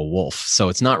back into a wolf. So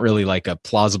it's not really like a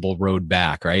plausible road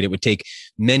back, right? It would take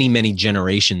many, many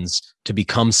generations to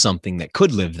become something that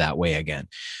could live that way again.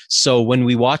 So when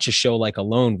we watch a show like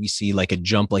Alone, we see like a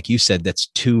jump, like you said, that's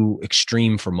too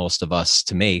extreme for most of us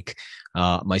to make,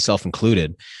 myself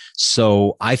included.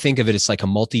 So I think of it as like a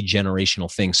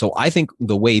multi-generational thing. So I think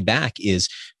the way back is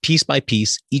piece by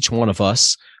piece, each one of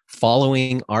us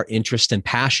following our interest and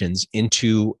passions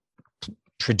into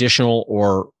traditional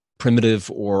or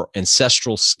primitive or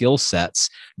ancestral skill sets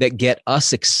that get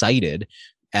us excited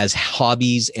as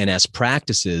hobbies and as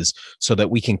practices so that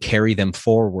we can carry them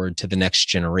forward to the next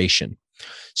generation.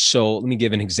 So let me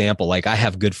give an example. Like I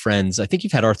have good friends. I think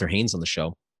you've had Arthur Haynes on the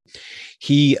show.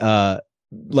 He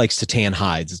likes to tan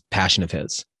hides, it's a passion of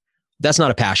his. That's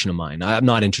not a passion of mine. I'm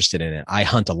not interested in it. I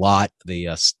hunt a lot.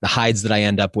 The hides that I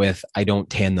end up with, I don't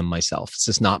tan them myself. It's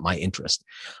just not my interest.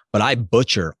 But I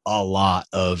butcher a lot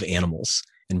of animals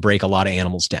and break a lot of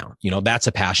animals down. That's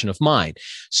a passion of mine.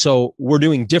 So we're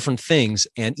doing different things,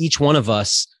 and each one of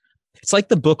us, it's like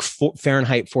the book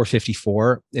Fahrenheit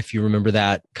 454. If you remember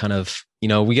that kind of,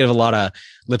 we give a lot of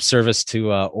lip service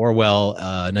to Orwell,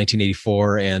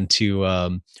 1984, and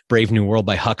to Brave New World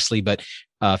by Huxley. But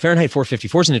Fahrenheit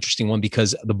 454 is an interesting one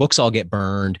because the books all get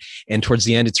burned. And towards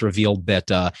the end, it's revealed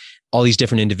that all these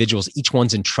different individuals, each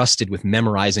one's entrusted with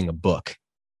memorizing a book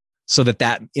so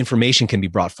that information can be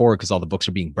brought forward because all the books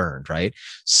are being burned, right?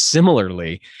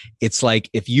 Similarly, it's like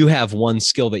if you have one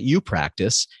skill that you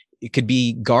practice, it could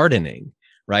be gardening,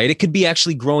 right? It could be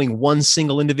actually growing one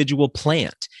single individual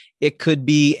plant. It could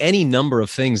be any number of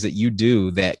things that you do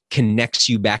that connects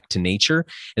you back to nature.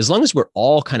 As long as we're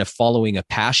all kind of following a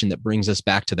passion that brings us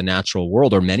back to the natural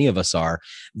world, or many of us are,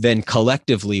 then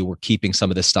collectively we're keeping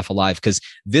some of this stuff alive, because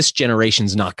this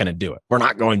generation's not going to do it. We're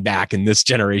not going back in this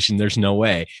generation. There's no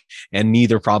way. And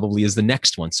neither probably is the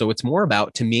next one. So it's more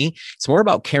about, to me, it's more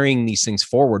about carrying these things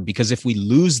forward, because if we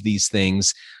lose these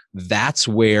things, that's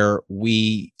where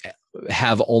we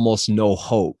have almost no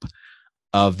hope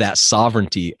of that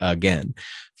sovereignty again.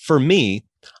 For me,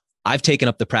 I've taken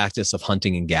up the practice of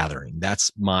hunting and gathering.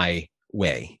 That's my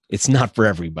way. It's not for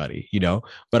everybody,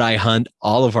 but I hunt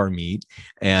all of our meat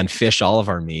and fish all of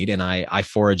our meat. And I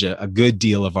forage a good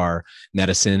deal of our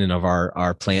medicine and of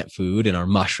our plant food and our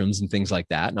mushrooms and things like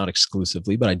that. Not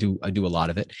exclusively, but I do a lot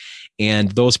of it.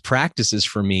 And those practices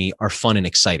for me are fun and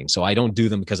exciting. So I don't do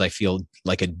them because I feel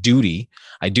like a duty.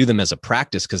 I do them as a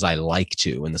practice because I like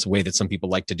to, in this way that some people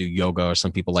like to do yoga or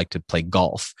some people like to play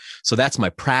golf. So that's my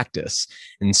practice.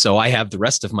 And so I have the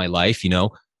rest of my life,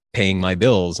 paying my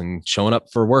bills and showing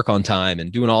up for work on time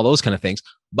and doing all those kind of things.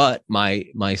 But my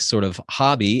sort of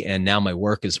hobby, and now my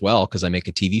work as well, because I make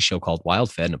a TV show called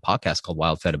WildFed and a podcast called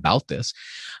WildFed about this,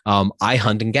 I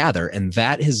hunt and gather. And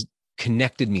that has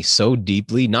connected me so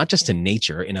deeply, not just to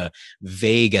nature in a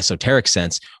vague esoteric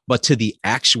sense, but to the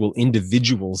actual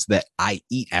individuals that I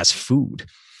eat as food.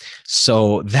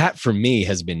 So that for me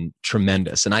has been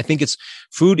tremendous. And I think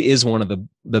food is one of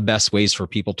the best ways for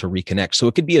people to reconnect. So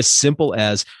it could be as simple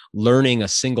as learning a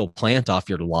single plant off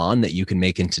your lawn that you can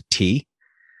make into tea,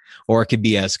 or it could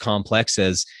be as complex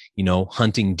as,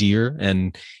 hunting deer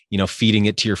and, feeding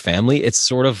it to your family. It's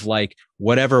sort of like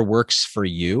whatever works for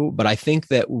you. But I think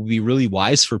that would be really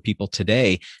wise for people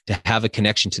today to have a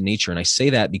connection to nature. And I say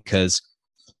that because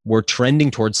we're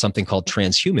trending towards something called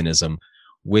transhumanism,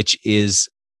 which is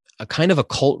a kind of a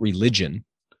cult religion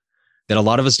that a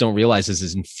lot of us don't realize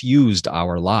has infused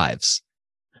our lives.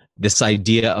 This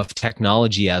idea of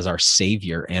technology as our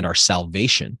savior and our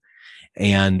salvation.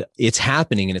 And it's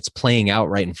happening and it's playing out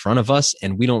right in front of us.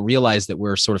 And we don't realize that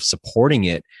we're sort of supporting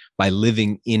it by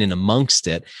living in and amongst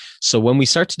it. So when we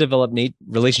start to develop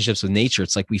relationships with nature,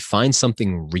 it's like we find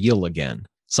something real again,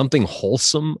 something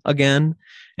wholesome again,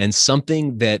 and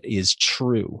something that is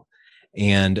true.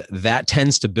 And that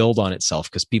tends to build on itself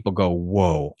because people go,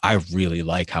 whoa, I really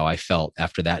like how I felt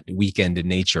after that weekend in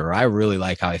nature. Or I really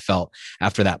like how I felt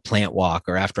after that plant walk,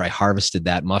 or after I harvested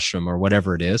that mushroom, or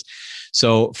whatever it is.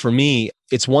 So for me,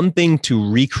 it's one thing to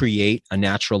recreate a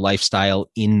natural lifestyle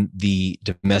in the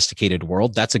domesticated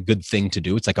world. That's a good thing to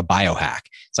do. It's like a biohack.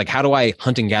 It's like, how do I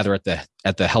hunt and gather at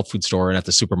the health food store and at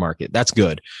the supermarket? That's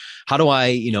good. How do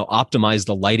I, optimize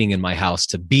the lighting in my house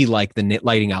to be like the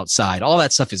lighting outside? All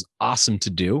that stuff is awesome to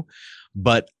do.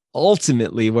 But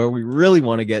ultimately, where we really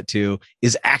want to get to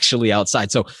is actually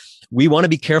outside. So we want to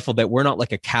be careful that we're not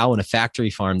like a cow in a factory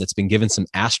farm that's been given some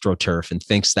AstroTurf and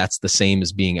thinks that's the same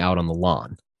as being out on the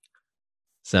lawn.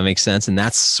 Does that make sense? And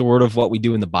that's sort of what we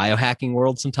do in the biohacking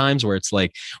world sometimes, where it's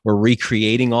like we're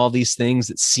recreating all these things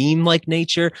that seem like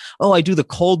nature. Oh, I do the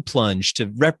cold plunge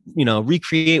to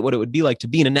recreate what it would be like to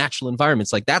be in a natural environment.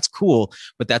 It's like, that's cool,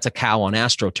 but that's a cow on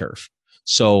AstroTurf.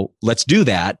 So let's do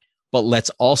that, but let's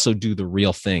also do the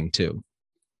real thing too.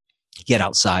 Get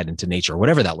outside into nature,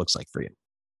 whatever that looks like for you.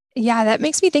 Yeah, that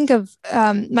makes me think of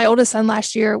my oldest son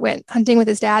last year went hunting with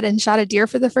his dad and shot a deer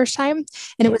for the first time.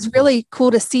 And it was really cool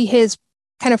to see his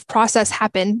kind of process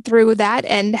happen through that,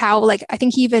 and how I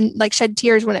think he even shed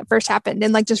tears when it first happened,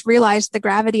 and just realized the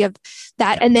gravity of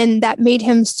that. And then that made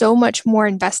him so much more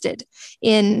invested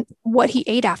in what he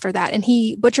ate after that. And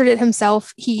he butchered it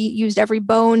himself. He used every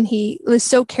bone. He was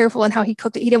so careful in how he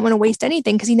cooked it. He didn't want to waste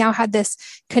anything because he now had this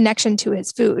connection to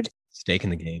his food. Stake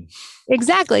in the game.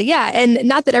 Exactly. Yeah. And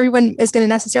not that everyone is going to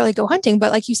necessarily go hunting,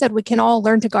 but like you said, we can all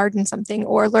learn to garden something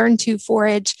or learn to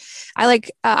forage.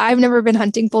 I've never been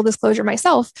hunting, full disclosure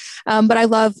myself, but I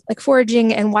love like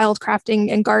foraging and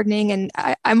wildcrafting and gardening. And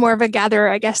I'm more of a gatherer,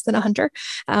 I guess, than a hunter.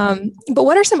 But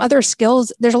what are some other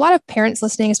skills? There's a lot of parents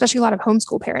listening, especially a lot of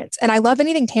homeschool parents. And I love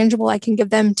anything tangible I can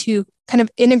give them to kind of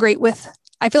integrate with.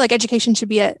 I feel like education should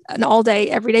be an all day,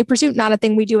 everyday pursuit, not a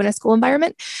thing we do in a school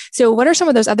environment. So what are some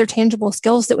of those other tangible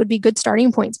skills that would be good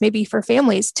starting points, maybe for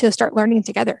families to start learning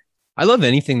together? I love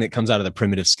anything that comes out of the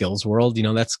primitive skills world.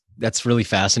 That's really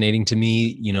fascinating to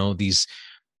me.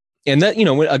 And that,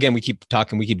 again, we keep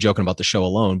joking about the show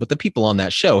alone, but the people on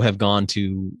that show have gone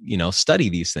to, study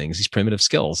these things, these primitive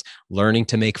skills, learning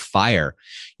to make fire.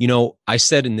 I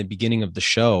said in the beginning of the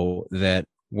show that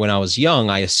when I was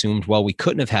young, I assumed, well, we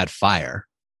couldn't have had fire,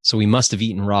 so we must have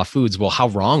eaten raw foods. Well, how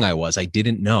wrong I was. I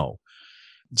didn't know.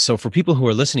 So for people who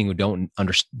are listening who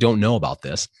don't know about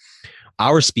this,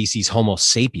 our species, Homo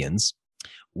sapiens,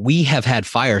 we have had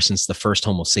fire since the first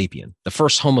Homo sapien. The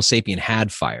first Homo sapien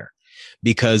had fire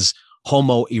because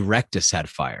Homo erectus had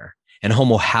fire and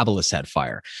Homo habilis had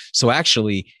fire. So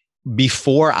actually,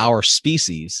 before our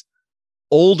species,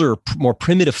 older, more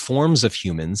primitive forms of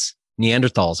humans,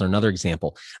 Neanderthals are another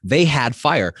example, they had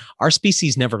fire. Our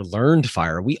species never learned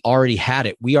fire. We already had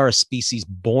it. We are a species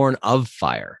born of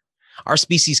fire. Our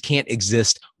species can't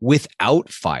exist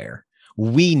without fire.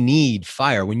 We need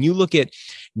fire. When you look at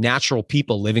natural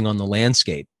people living on the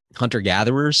landscape,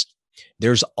 hunter-gatherers,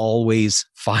 there's always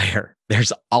fire.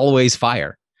 There's always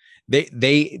fire.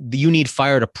 You need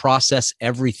fire to process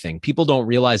everything. People don't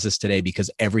realize this today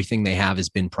because everything they have has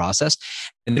been processed.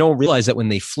 And they don't realize that when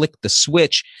they flick the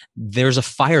switch, there's a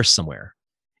fire somewhere.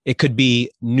 It could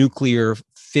be nuclear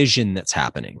fission that's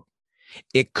happening.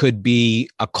 It could be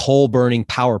a coal burning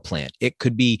power plant. It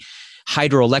could be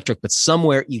hydroelectric, but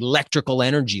somewhere electrical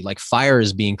energy like fire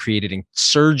is being created and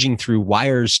surging through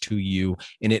wires to you.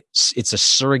 And it's a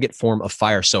surrogate form of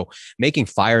fire. So making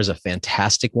fire is a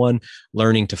fantastic one.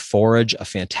 Learning to forage, a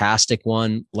fantastic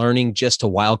one. Learning just to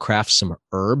wildcraft some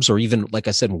herbs, or even, like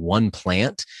I said, one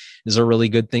plant is a really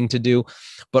good thing to do.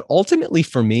 But ultimately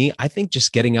for me, I think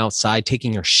just getting outside,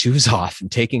 taking your shoes off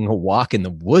and taking a walk in the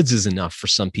woods is enough for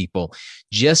some people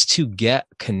just to get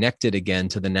connected again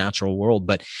to the natural world.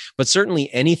 But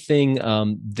certainly anything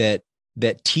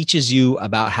that teaches you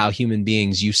about how human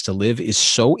beings used to live is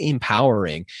so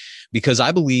empowering, because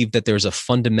I believe that there's a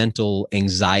fundamental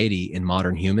anxiety in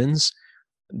modern humans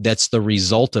that's the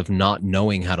result of not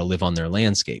knowing how to live on their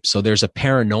landscape. So there's a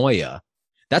paranoia.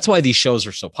 That's why these shows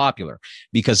are so popular,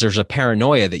 because there's a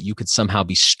paranoia that you could somehow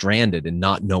be stranded and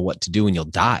not know what to do and you'll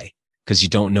die because you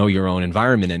don't know your own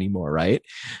environment anymore, right?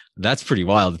 That's pretty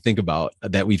wild to think about,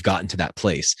 that we've gotten to that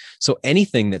place. So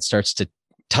anything that starts to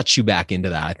touch you back into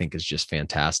that, I think, is just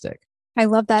fantastic. I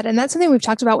love that. And that's something we've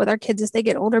talked about with our kids as they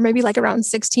get older, maybe like around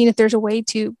 16, if there's a way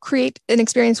to create an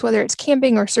experience, whether it's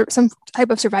camping or some type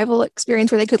of survival experience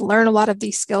where they could learn a lot of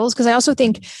these skills. Because I also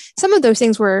think some of those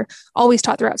things were always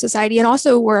taught throughout society and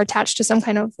also were attached to some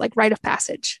kind of like rite of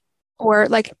passage or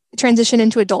like transition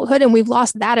into adulthood. And we've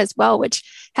lost that as well, which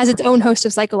has its own host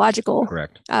of psychological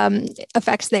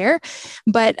effects there.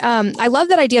 But I love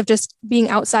that idea of just being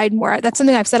outside more. That's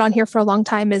something I've said on here for a long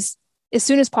time, is as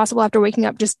soon as possible after waking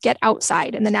up, just get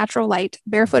outside in the natural light,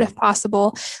 barefoot if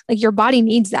possible. Like your body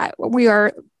needs that. We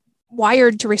are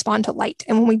wired to respond to light.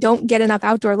 And when we don't get enough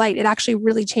outdoor light, it actually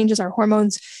really changes our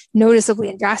hormones noticeably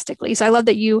and drastically. So I love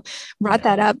that you brought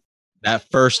that up. That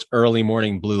first early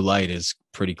morning blue light is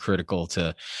pretty critical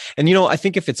to, and, I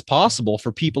think if it's possible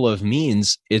for people of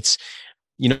means, it's,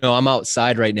 I'm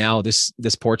outside right now. This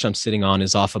porch I'm sitting on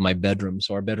is off of my bedroom.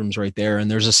 So our bedroom's right there. And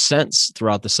there's a sense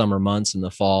throughout the summer months and the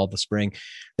fall, the spring,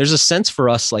 there's a sense for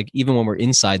us, like even when we're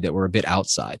inside, that we're a bit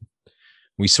outside.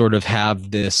 We sort of have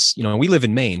this, we live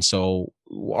in Maine, so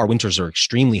our winters are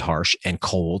extremely harsh and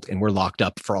cold, and we're locked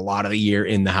up for a lot of the year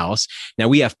in the house. Now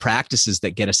we have practices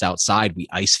that get us outside. We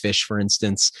ice fish, for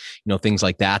instance, things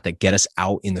like that get us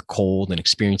out in the cold and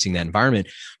experiencing that environment.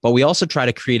 But we also try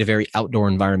to create a very outdoor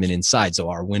environment inside. So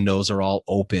our windows are all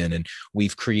open, and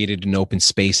we've created an open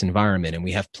space environment, and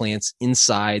we have plants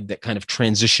inside that kind of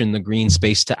transition the green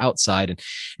space to outside.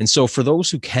 And so for those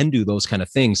who can do those kind of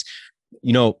things,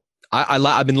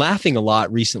 I've been laughing a lot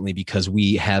recently because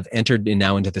we have entered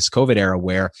now into this COVID era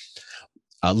where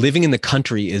living in the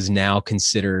country is now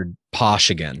considered posh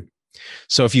again.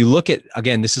 So if you look at,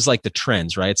 again, this is like the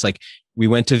trends, right? It's like we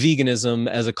went to veganism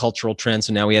as a cultural trend.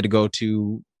 So now we had to go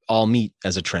to all meat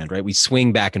as a trend, right? We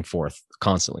swing back and forth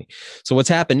constantly. So what's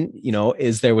happened,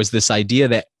 is there was this idea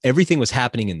that everything was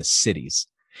happening in the cities.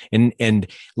 And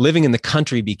living in the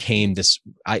country became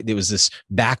there was this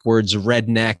backwards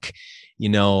redneck,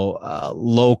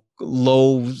 low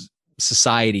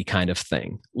society kind of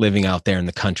thing living out there in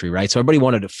the country, right? So everybody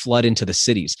wanted to flood into the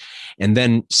cities. And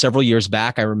then several years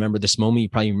back, I remember this moment, you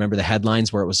probably remember the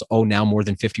headlines where it was, now more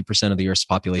than 50% of the Earth's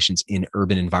population's in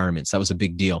urban environments. That was a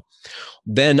big deal.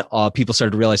 Then people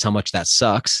started to realize how much that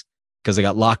sucks because they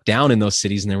got locked down in those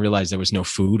cities and they realized there was no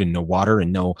food and no water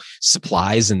and no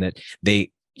supplies, and that they,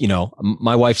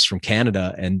 my wife's from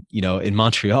Canada, and, in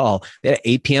Montreal, they had an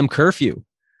 8 p.m. curfew.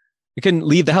 You couldn't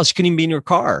leave the house. You couldn't even be in your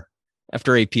car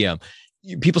after 8 p.m.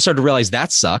 People started to realize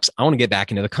that sucks. I want to get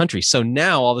back into the country. So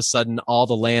now all of a sudden, all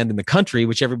the land in the country,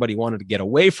 which everybody wanted to get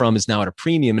away from, is now at a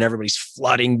premium and everybody's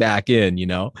flooding back in,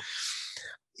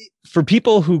 For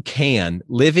people who can,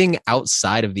 living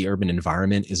outside of the urban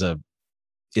environment is a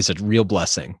real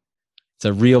blessing. It's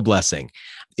a real blessing.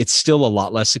 It's still a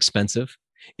lot less expensive.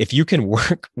 If you can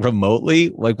work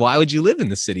remotely, like, why would you live in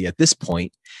the city at this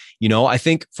point? I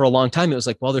think for a long time, it was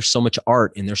like, well, there's so much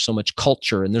art and there's so much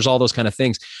culture and there's all those kind of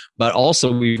things. But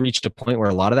also we've reached a point where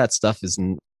a lot of that stuff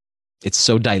it's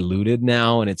so diluted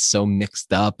now and it's so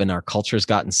mixed up and our culture has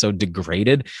gotten so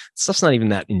degraded. Stuff's not even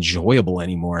that enjoyable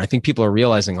anymore. I think people are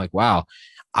realizing like, wow,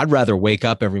 I'd rather wake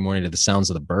up every morning to the sounds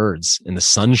of the birds and the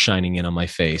sun shining in on my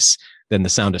face than the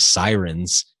sound of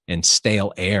sirens and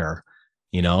stale air.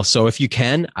 So if you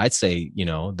can, I'd say,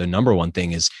 the number one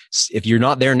thing is, if you're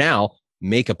not there now,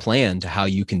 make a plan to how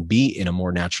you can be in a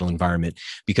more natural environment,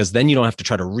 because then you don't have to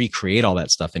try to recreate all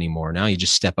that stuff anymore. Now you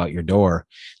just step out your door.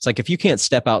 It's like, if you can't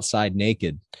step outside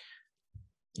naked,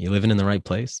 you living in the right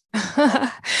place.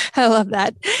 I love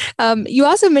that. You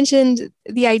also mentioned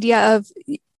the idea of,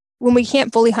 when we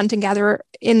can't fully hunt and gather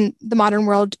in the modern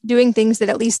world, doing things that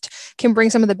at least can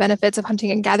bring some of the benefits of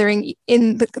hunting and gathering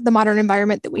in the modern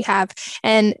environment that we have.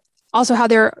 And also how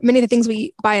many of the things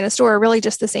we buy in a store are really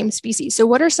just the same species. So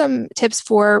what are some tips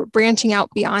for branching out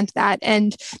beyond that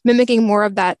and mimicking more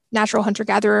of that natural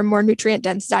hunter-gatherer, more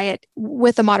nutrient-dense diet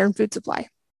with a modern food supply?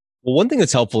 Well, one thing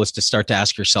that's helpful is to start to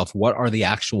ask yourself, what are the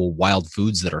actual wild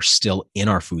foods that are still in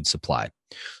our food supply?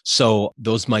 So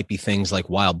those might be things like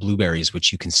wild blueberries,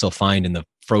 which you can still find in the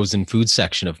frozen food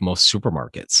section of most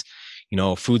supermarkets.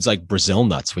 Foods like Brazil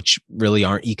nuts, which really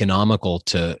aren't economical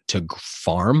to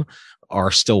farm,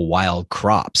 are still wild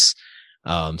crops.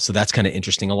 So that's kind of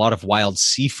interesting. A lot of wild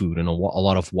seafood and a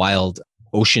lot of wild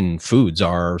ocean foods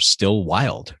are still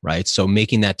wild, right? So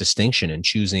making that distinction and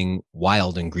choosing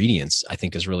wild ingredients, I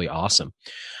think, is really awesome.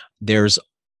 There's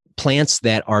plants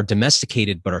that are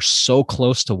domesticated but are so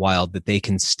close to wild that they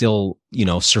can still,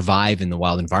 survive in the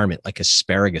wild environment. Like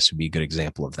asparagus would be a good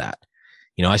example of that.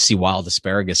 I see wild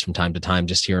asparagus from time to time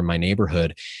just here in my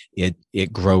neighborhood.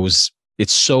 It grows.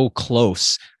 It's so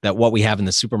close that what we have in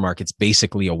the supermarket is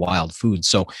basically a wild food.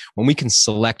 So when we can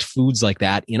select foods like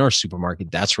that in our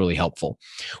supermarket, that's really helpful.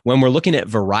 When we're looking at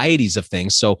varieties of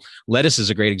things, so lettuce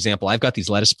is a great example. I've got these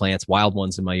lettuce plants, wild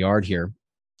ones in my yard here.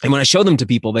 And when I show them to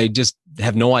people, they just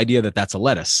have no idea that that's a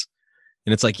lettuce.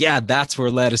 And it's like, yeah, that's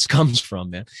where lettuce comes from,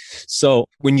 man. So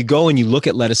when you go and you look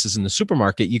at lettuces in the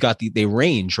supermarket, they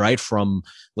range, right, from,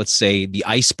 let's say, the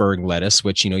iceberg lettuce,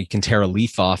 which, you can tear a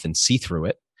leaf off and see through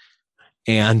it.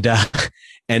 And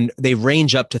they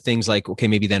range up to things like, okay,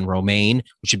 maybe then romaine,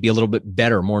 which would be a little bit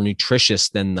better, more nutritious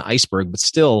than the iceberg, but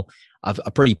still a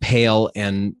pretty pale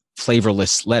and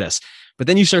flavorless lettuce. But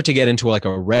then you start to get into like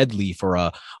a red leaf or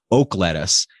a oak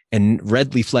lettuce, and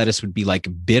red leaf lettuce would be like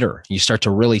bitter. You start to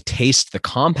really taste the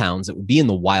compounds that would be in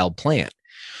the wild plant.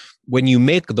 When you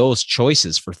make those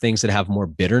choices for things that have more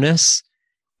bitterness,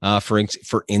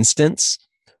 for instance,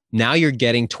 now you're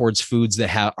getting towards foods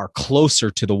that are closer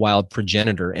to the wild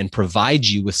progenitor and provide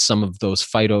you with some of those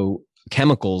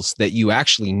phytochemicals that you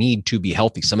actually need to be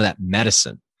healthy, some of that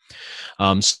medicine.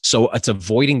 So it's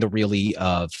avoiding the really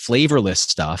flavorless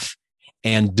stuff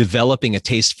and developing a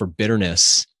taste for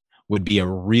bitterness would be a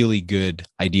really good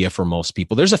idea for most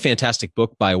people. There's a fantastic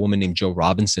book by a woman named Jo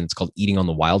Robinson. It's called Eating on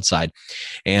the Wild Side.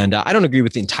 And I don't agree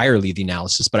with entirely the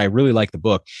analysis, but I really like the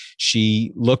book.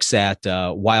 She looks at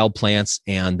wild plants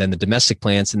and then the domestic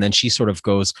plants. And then she sort of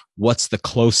goes, what's the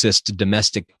closest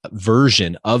domestic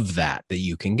version of that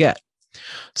you can get?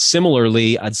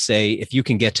 Similarly, I'd say if you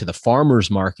can get to the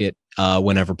farmer's market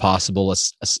whenever possible,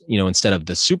 instead of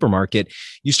the supermarket,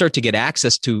 you start to get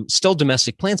access to still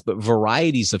domestic plants, but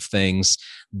varieties of things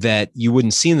that you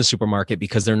wouldn't see in the supermarket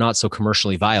because they're not so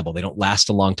commercially viable. They don't last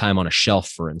a long time on a shelf,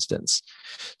 for instance.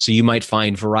 So you might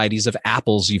find varieties of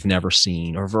apples you've never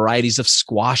seen or varieties of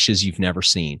squashes you've never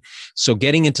seen. So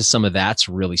getting into some of that's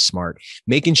really smart.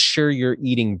 Making sure you're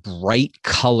eating bright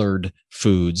colored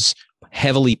foods,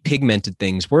 heavily pigmented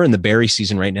things. We're in the berry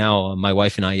season right now. My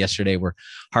wife and I yesterday were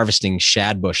harvesting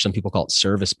shadbush. Some people call it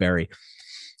service berry.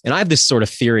 And I have this sort of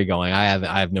theory going. I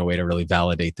have no way to really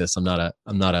validate this. I'm not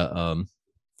a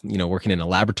working in a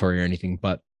laboratory or anything,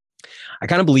 but I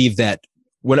kind of believe that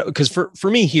because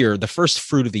for me here, the first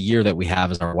fruit of the year that we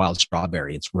have is our wild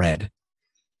strawberry. It's red.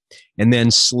 And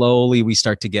then slowly we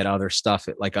start to get other stuff.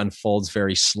 It like unfolds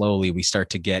very slowly. We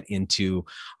start to get into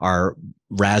our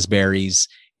raspberries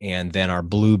and then our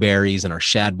blueberries and our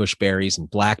shadbush berries and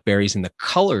blackberries, and the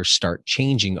colors start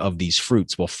changing of these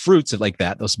fruits. Well, fruits like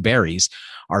that, those berries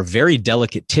are very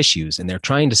delicate tissues, and they're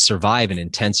trying to survive in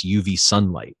intense UV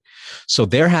sunlight. So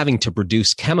they're having to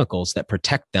produce chemicals that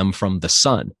protect them from the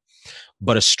sun.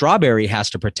 But a strawberry has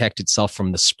to protect itself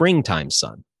from the springtime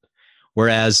sun,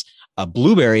 whereas a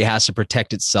blueberry has to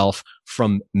protect itself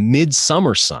from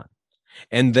midsummer sun.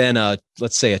 And then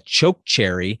let's say a choke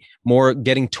cherry, more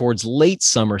getting towards late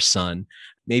summer sun.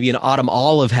 Maybe an autumn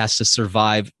olive has to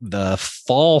survive the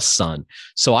fall sun.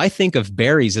 So I think of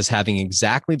berries as having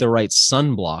exactly the right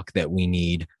sunblock that we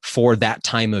need for that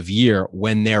time of year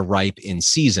when they're ripe in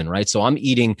season, right? So I'm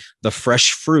eating the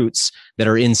fresh fruits that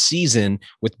are in season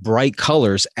with bright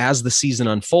colors as the season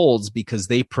unfolds, because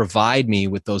they provide me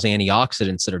with those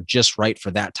antioxidants that are just right for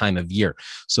that time of year.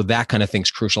 So that kind of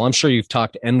thing's crucial. I'm sure you've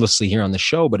talked endlessly here on the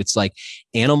show, but it's like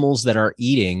animals that are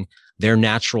eating their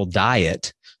natural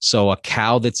diet. So a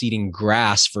cow that's eating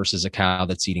grass versus a cow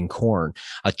that's eating corn,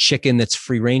 a chicken that's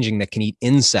free ranging that can eat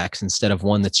insects instead of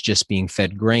one that's just being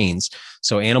fed grains.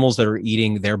 So animals that are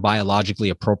eating their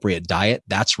biologically appropriate diet,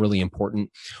 that's really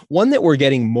important. One that we're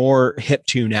getting more hip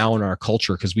to now in our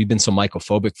culture, because we've been so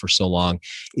mycophobic for so long,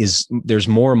 is there's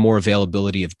more and more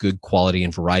availability of good quality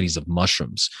and varieties of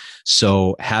mushrooms.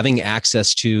 So having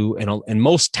access to, and in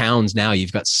most towns now,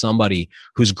 you've got somebody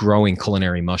who's growing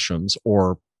culinary mushrooms,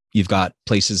 or you've got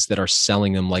places that are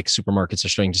selling them, like supermarkets are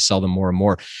starting to sell them more and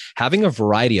more. Having a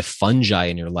variety of fungi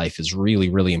in your life is really,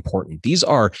 really important. These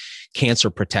are cancer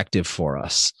protective for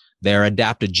us. They're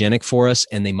adaptogenic for us,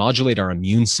 and they modulate our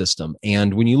immune system.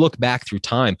 And when you look back through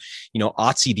time,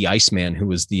 Otzi the Iceman, who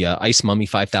was the ice mummy,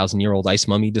 5,000-year-old ice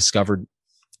mummy discovered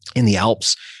in the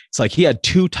Alps, it's like he had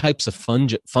two types of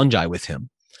fungi with him,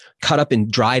 cut up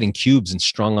and dried in cubes and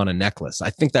strung on a necklace. I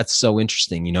think that's so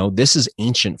interesting. This is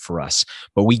ancient for us,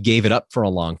 but we gave it up for a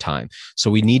long time.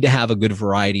 So we need to have a good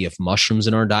variety of mushrooms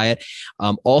in our diet.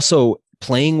 Also,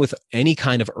 playing with any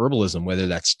kind of herbalism, whether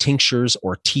that's tinctures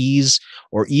or teas,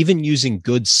 or even using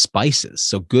good spices.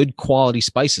 So good quality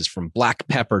spices, from black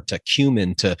pepper to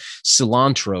cumin to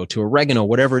cilantro to oregano,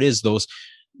 whatever it is,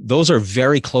 those are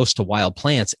very close to wild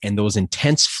plants, and those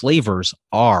intense flavors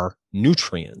are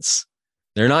nutrients.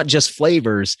 They're not just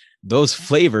flavors. Those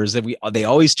flavors they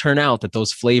always turn out that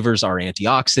those flavors are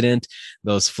antioxidant.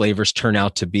 Those flavors turn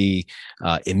out to be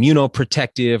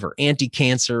immunoprotective or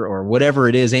anti-cancer or whatever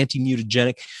it is,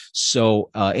 anti-mutagenic. So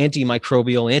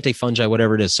antimicrobial, anti-fungi,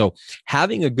 whatever it is. So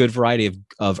having a good variety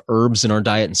of herbs in our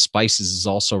diet and spices is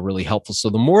also really helpful. So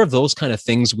the more of those kind of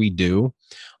things we do,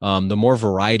 the more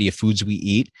variety of foods we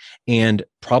eat. And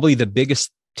probably the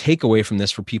biggest takeaway from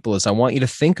this for people is I want you to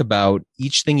think about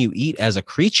each thing you eat as a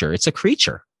creature. It's a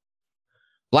creature.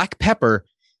 Black pepper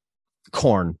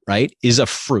corn, right, is a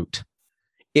fruit.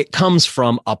 It comes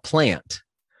from a plant.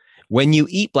 When you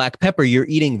eat black pepper, you're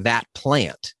eating that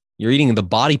plant. You're eating the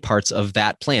body parts of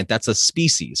that plant. That's a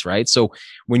species, right? So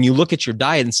when you look at your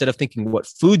diet, instead of thinking what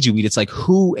foods you eat, it's like,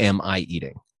 who am I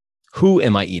eating? Who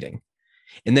am I eating?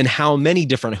 And then how many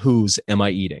different who's am I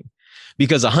eating?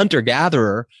 Because a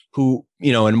hunter-gatherer who,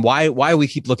 and why we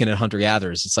keep looking at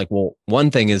hunter-gatherers, it's like, well,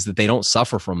 one thing is that they don't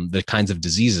suffer from the kinds of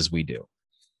diseases we do.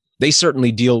 They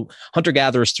certainly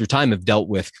hunter-gatherers through time have dealt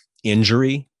with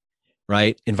injury,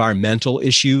 right? Environmental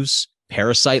issues,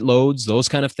 parasite loads, those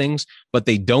kind of things, but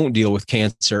they don't deal with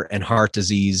cancer and heart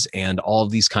disease and all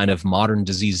of these kind of modern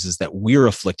diseases that we're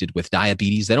afflicted with,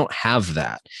 diabetes. They don't have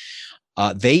that.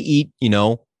 They eat,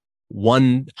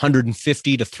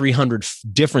 150 to 300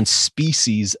 different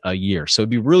species a year. So it'd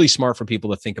be really smart for people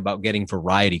to think about getting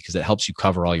variety, because it helps you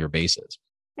cover all your bases.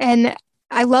 And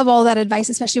I love all that advice,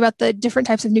 especially about the different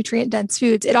types of nutrient-dense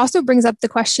foods. It also brings up the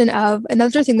question of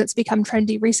another thing that's become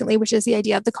trendy recently, which is the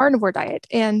idea of the carnivore diet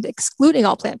and excluding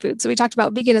all plant foods. So we talked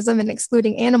about veganism and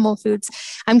excluding animal foods.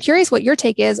 I'm curious what your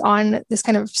take is on this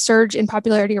kind of surge in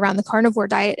popularity around the carnivore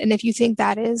diet, and if you think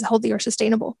that is healthy or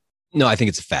sustainable. No, I think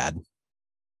it's a fad.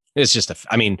 It's just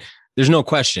there's no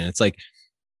question. It's like,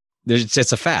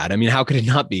 it's a fad. How could it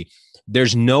not be?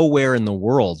 There's nowhere in the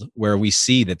world where we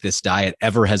see that this diet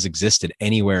ever has existed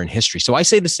anywhere in history. So I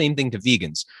say the same thing to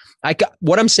vegans.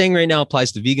 What I'm saying right now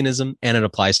applies to veganism, and it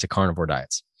applies to carnivore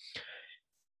diets.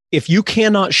 if you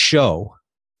cannot show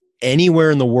anywhere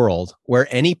in the world where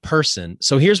any person,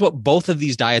 so here's what both of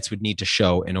these diets would need to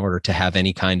show in order to have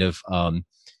any kind of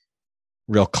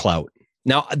real clout.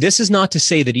 Now, this is not to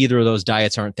say that either of those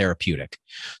diets aren't therapeutic.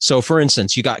 So for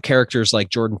instance, you got characters like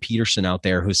Jordan Peterson out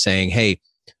there who's saying, hey,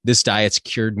 this diet's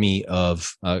cured me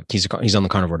of, he's on the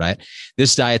carnivore diet.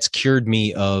 This diet's cured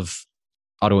me of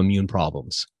autoimmune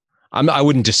problems. I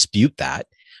wouldn't dispute that.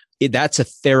 That's a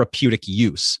therapeutic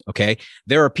use. Okay.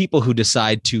 There are people who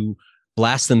decide to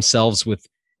blast themselves with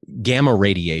gamma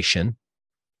radiation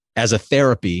as a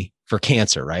therapy for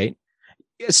cancer, right?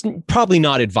 It's probably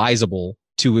not advisable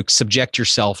to subject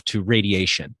yourself to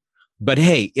radiation, but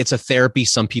hey, it's a therapy.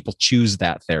 Some people choose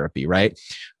that therapy, right?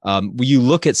 When you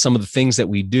look at some of the things that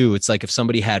we do, it's like if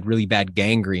somebody had really bad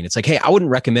gangrene, it's like, hey, I wouldn't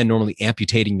recommend normally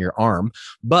amputating your arm,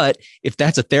 but if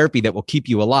that's a therapy that will keep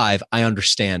you alive, I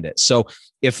understand it. So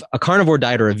if a carnivore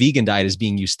diet or a vegan diet is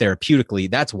being used therapeutically,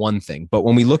 that's one thing. But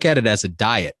when we look at it as a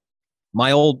diet,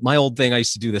 my old thing, I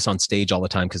used to do this on stage all the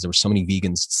time because there were so many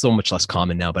vegans, so much less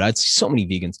common now, but I'd see so many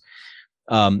vegans.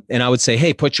 And I would say,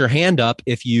 hey, put your hand up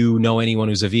if you know anyone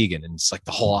who's a vegan. And it's like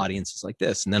the whole audience is like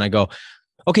this. And then I go,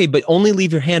 okay, but only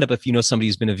leave your hand up if you know somebody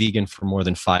who's been a vegan for more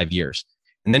than 5 years.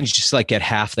 And then you just like get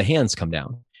half the hands come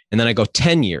down. And then I go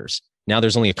 10 years. Now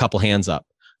there's only a couple hands up.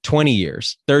 20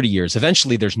 years, 30 years.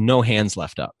 Eventually there's no hands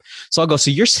left up. So I'll go, so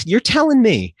you're telling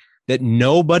me that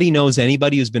nobody knows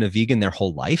anybody who's been a vegan their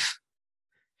whole life?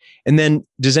 And then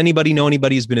does anybody know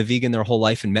anybody who's been a vegan their whole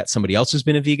life and met somebody else who's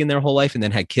been a vegan their whole life and then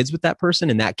had kids with that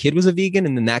person and that kid was a vegan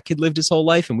and then that kid lived his whole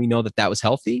life and we know that that was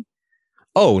healthy?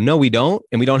 Oh, no, we don't.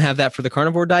 And we don't have that for the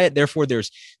carnivore diet. Therefore, there's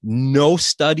no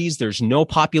studies. There's no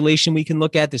population we can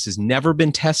look at. This has never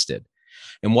been tested.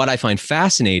 And what I find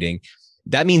fascinating,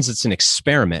 that means it's an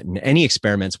experiment and any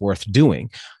experiment's worth doing.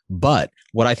 But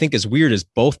what I think is weird is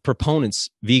both proponents,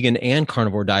 vegan and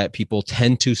carnivore diet people,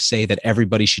 tend to say that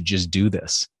everybody should just do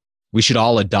this. We should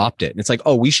all adopt it. And it's like,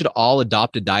 oh, we should all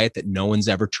adopt a diet that no one's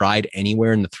ever tried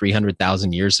anywhere in the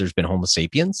 300,000 years there's been Homo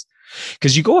sapiens.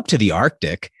 Because you go up to the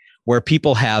Arctic where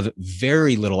people have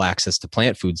very little access to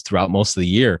plant foods throughout most of the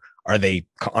year. Are they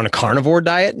on a carnivore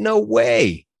diet? No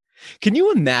way. Can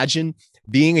you imagine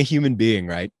being a human being,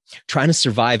 right? Trying to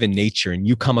survive in nature and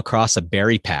you come across a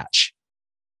berry patch,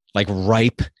 like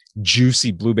ripe,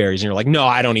 juicy blueberries. And you're like, no,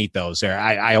 I don't eat those.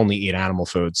 I only eat animal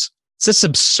foods. It's just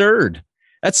absurd.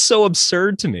 That's so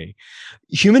absurd to me.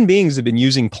 Human beings have been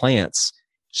using plants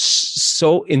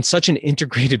so in such an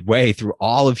integrated way through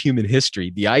all of human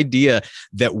history. The idea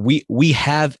that we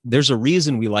have, there's a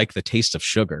reason we like the taste of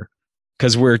sugar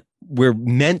because we're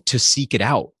meant to seek it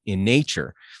out in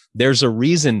nature. There's a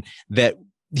reason that,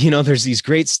 there's these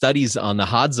great studies on the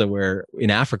Hadza where in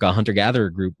Africa, a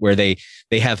hunter-gatherer group where they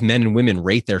have men and women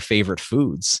rate their favorite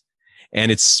foods. And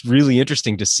it's really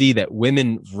interesting to see that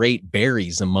women rate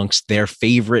berries amongst their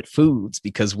favorite foods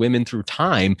because women through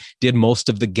time did most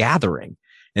of the gathering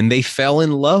and they fell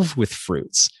in love with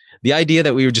fruits. The idea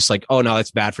that we were just like, oh no,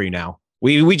 that's bad for you now.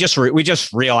 We just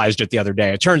realized it the other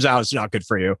day. It turns out it's not good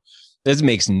for you. This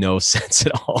makes no sense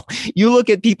at all. You look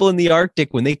at people in the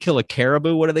Arctic, when they kill a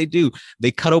caribou, what do?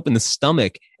 They cut open the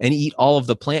stomach and eat all of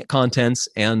the plant contents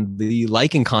and the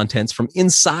lichen contents from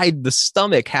inside the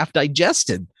stomach, half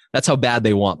digested. That's how bad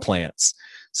they want plants.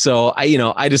 So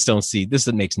I just don't see this.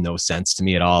 That makes no sense to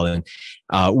me at all. And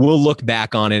we'll look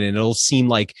back on it and it'll seem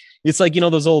like it's like,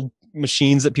 those old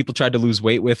machines that people tried to lose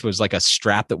weight with was like a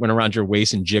strap that went around your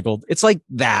waist and jiggled. It's like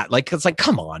that. Like, it's like,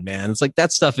 come on, man. It's like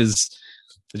that stuff is,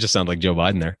 it just sounds like Joe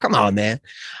Biden there. Come on, man.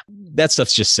 That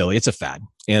stuff's just silly. It's a fad.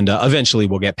 And eventually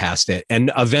we'll get past it. And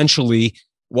eventually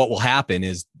what will happen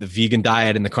is the vegan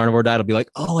diet and the carnivore diet will be like,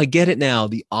 oh, I get it now.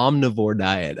 The omnivore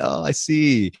diet. Oh, I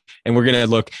see. And we're going to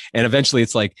look, and eventually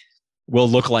it's like, it'll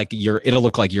look like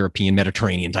European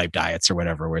Mediterranean type diets or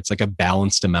whatever, where it's like a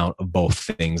balanced amount of both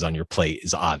things on your plate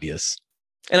is obvious.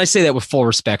 And I say that with full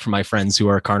respect for my friends who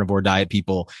are carnivore diet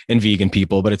people and vegan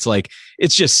people, but it's like,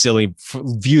 it's just silly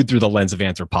viewed through the lens of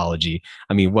anthropology.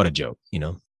 I mean, what a joke,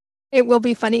 It will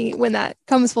be funny when that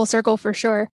comes full circle for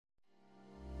sure.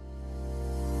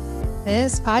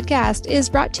 This podcast is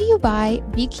brought to you by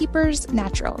Beekeepers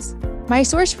Naturals, my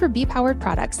source for bee-powered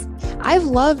products. I've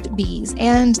loved bees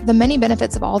and the many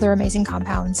benefits of all their amazing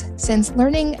compounds since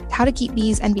learning how to keep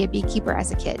bees and be a beekeeper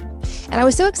as a kid. And I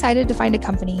was so excited to find a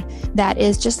company that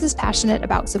is just as passionate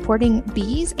about supporting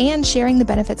bees and sharing the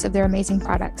benefits of their amazing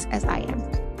products as I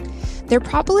am. Their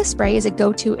propolis spray is a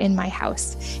go-to in my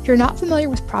house. If you're not familiar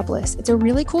with propolis, it's a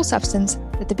really cool substance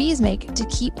that the bees make to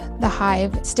keep the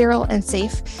hive sterile and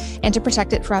safe and to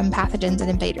protect it from pathogens and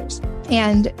invaders.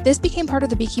 And this became part of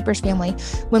the beekeepers family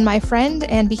when my friend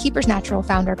and Beekeepers Natural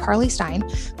founder Carly Stein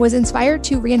was inspired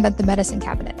to reinvent the medicine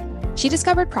cabinet. She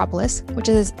discovered propolis, which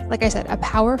is, like I said, a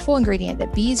powerful ingredient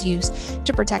that bees use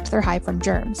to protect their hive from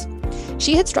germs.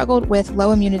 She had struggled with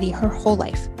low immunity her whole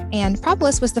life, and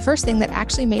propolis was the first thing that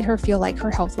actually made her feel like her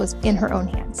health was in her own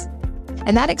hands.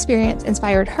 And that experience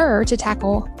inspired her to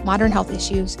tackle modern health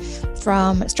issues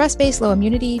from stress-based low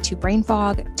immunity to brain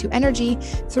fog to energy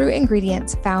through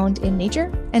ingredients found in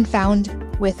nature and found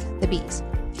with the bees.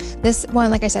 This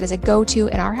one, like I said, is a go-to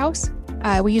in our house.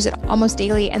 We use it almost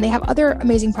daily, and they have other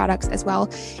amazing products as well,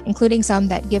 including some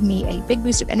that give me a big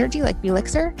boost of energy like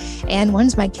Belixir, and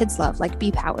ones my kids love like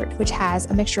Bee Powered, which has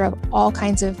a mixture of all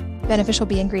kinds of beneficial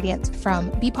bee ingredients from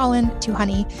bee pollen to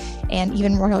honey and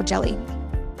even royal jelly.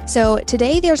 So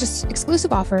today there's an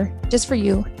exclusive offer just for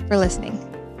you for listening.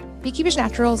 Beekeepers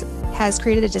Naturals has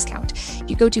created a discount.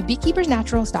 You go to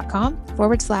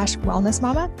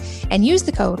beekeepersnaturals.com/wellnessmama and use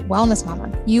the code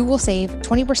wellnessmama. You will save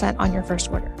 20% on your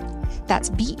first order.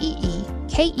 That's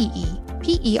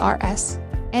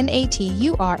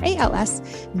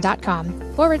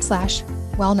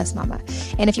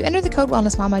beekeepersnaturals.com/wellnessmama. And if you enter the code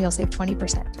wellnessmama, you'll save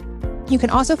 20%. You can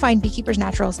also find Beekeepers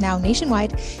Naturals now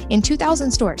nationwide in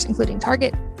 2,000 stores, including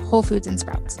Target, Whole Foods, and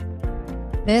Sprouts.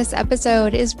 This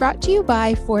episode is brought to you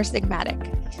by Four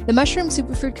Sigmatic, the mushroom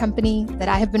superfood company that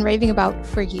I have been raving about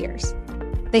for years.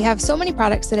 They have so many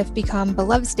products that have become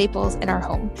beloved staples in our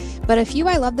home, but a few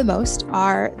I love the most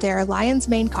are their Lion's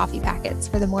Mane coffee packets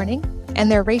for the morning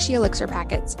and their Reishi elixir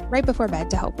packets right before bed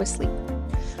to help with sleep.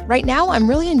 Right now, I'm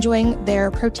really enjoying their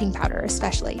protein powder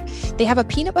especially. They have a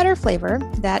peanut butter flavor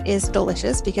that is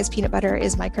delicious because peanut butter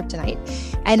is my kryptonite,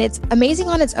 and it's amazing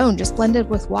on its own, just blended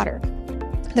with water.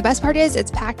 The best part is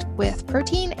it's packed with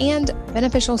protein and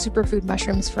beneficial superfood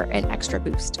mushrooms for an extra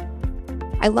boost.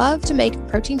 I love to make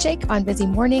protein shake on busy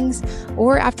mornings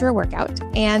or after a workout,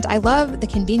 and I love the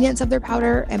convenience of their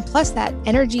powder and plus that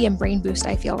energy and brain boost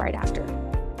I feel right after.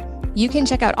 You can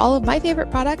check out all of my favorite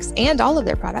products and all of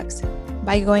their products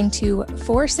by going to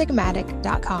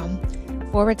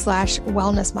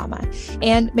foursigmatic.com/wellnessmama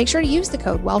and make sure to use the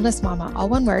code wellnessmama, all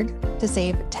one word, to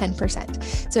save 10%.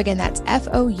 So again, that's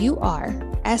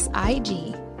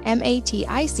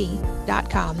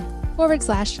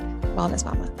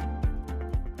foursigmatic.com/wellnessmama.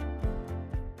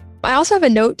 I also have a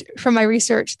note from my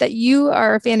research that you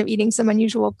are a fan of eating some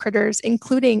unusual critters,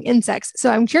 including insects.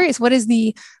 So I'm curious, what is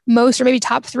the most, or maybe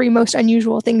top 3 most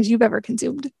unusual things you've ever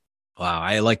consumed? Wow.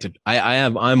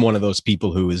 I'm one of those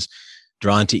people who is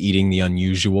drawn to eating the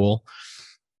unusual.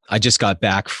 I just got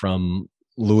back from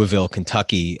Louisville,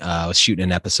 Kentucky. I was shooting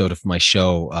an episode of my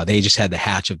show. They just had the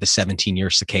hatch of the 17-year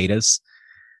cicadas,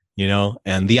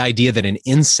 and the idea that an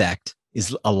insect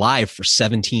is alive for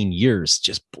 17 years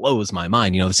just blows my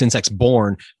mind. This insect's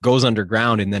born, goes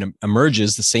underground, and then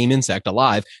emerges the same insect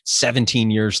alive 17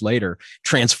 years later,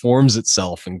 transforms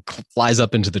itself and flies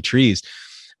up into the trees.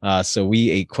 So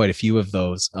we ate quite a few of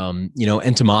those.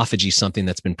 Entomophagy is something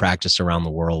that's been practiced around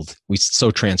the world.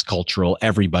 So transcultural,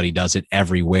 everybody does it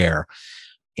everywhere.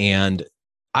 And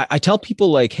I tell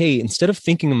people like, hey, instead of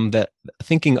thinking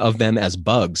of them as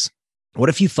bugs, what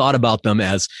if you thought about them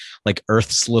as like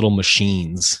Earth's little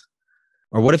machines?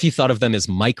 Or what if you thought of them as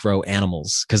micro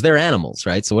animals? Because they're animals,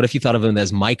 right? So what if you thought of them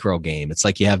as micro game? It's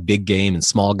like you have big game and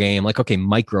small game, like, okay,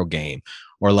 micro game,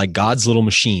 or like God's little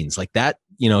machines, like that,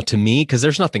 to me, because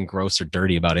there's nothing gross or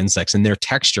dirty about insects, and their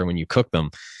texture when you cook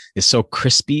them is so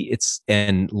crispy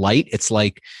and light. It's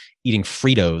like eating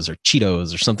Fritos or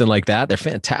Cheetos or something like that. They're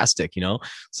fantastic,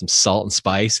 some salt and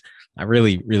spice. I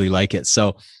really, really like it.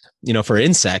 So, for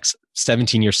insects,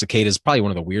 17-year cicada is probably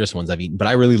one of the weirdest ones I've eaten, but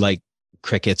I really like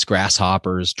crickets,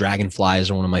 grasshoppers, dragonflies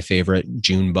are one of my favorite.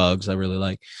 June bugs I really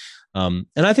like. And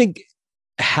I think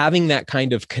having that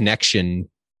kind of connection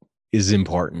is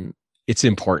important. It's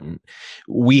important.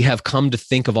 We have come to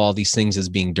think of all these things as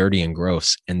being dirty and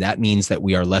gross. And that means that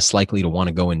we are less likely to want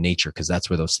to go in nature because that's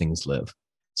where those things live.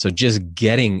 So just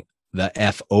getting the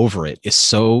F over it is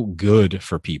so good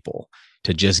for people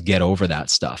to just get over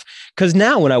that stuff. Because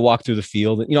now when I walk through the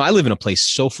field, I live in a place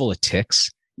so full of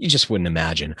ticks, you just wouldn't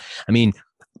imagine. I mean,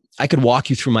 I could walk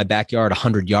you through my backyard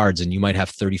 100 yards and you might have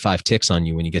 35 ticks on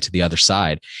you when you get to the other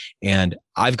side. And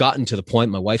I've gotten to the point,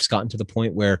 my wife's gotten to the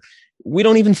point where we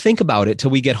don't even think about it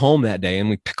till we get home that day and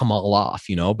we pick them all off,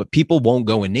 but people won't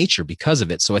go in nature because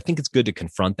of it. So I think it's good to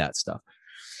confront that stuff.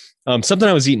 Something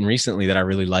I was eating recently that I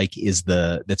really like is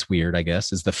that's weird, I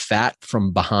guess, is the fat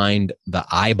from behind the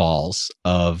eyeballs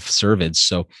of cervids.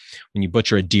 So when you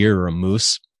butcher a deer or a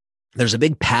moose, there's a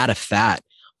big pad of fat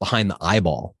behind the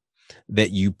eyeball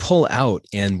that you pull out.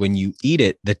 And when you eat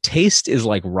it, the taste is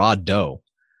like raw dough.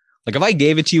 Like if I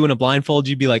gave it to you in a blindfold,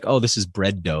 you'd be like, oh, this is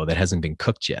bread dough that hasn't been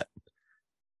cooked yet.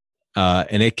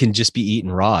 And it can just be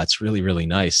eaten raw. It's really, really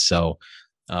nice. So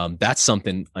that's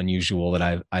something unusual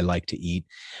that I like to eat.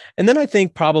 And then I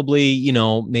think probably,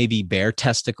 maybe bear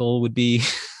testicle would be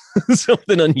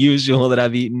something unusual that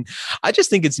I've eaten. I just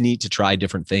think it's neat to try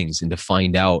different things and to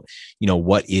find out,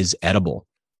 what is edible.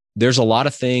 There's a lot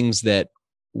of things that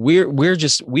we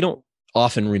don't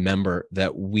often remember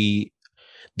that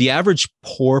the average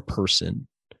poor person,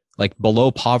 like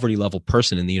below poverty level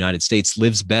person in the United States,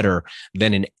 lives better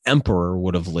than an emperor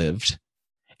would have lived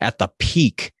at the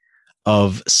peak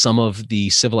of some of the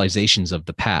civilizations of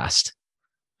the past.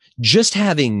 Just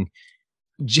having,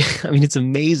 it's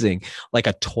amazing. Like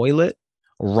a toilet,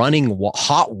 running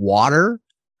hot water.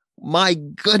 My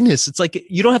goodness. It's like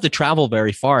you don't have to travel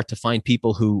very far to find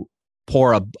people who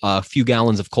pour a few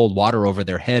gallons of cold water over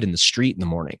their head in the street in the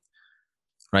morning,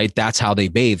 right? That's how they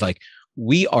bathe. Like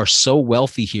we are so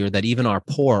wealthy here that even our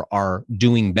poor are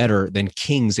doing better than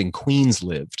kings and queens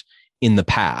lived in the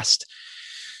past.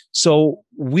 So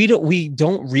we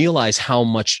don't realize how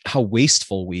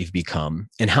wasteful we've become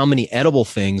and how many edible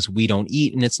things we don't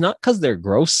eat. And it's not because they're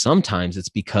gross. Sometimes it's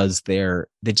because it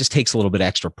just takes a little bit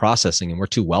extra processing and we're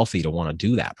too wealthy to want to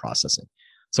do that processing.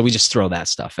 So we just throw that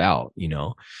stuff out,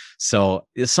 So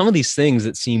some of these things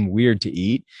that seem weird to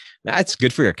eat, that's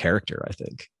good for your character, I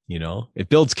think. It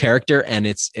builds character, and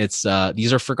it's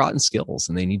these are forgotten skills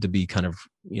and they need to be kind of,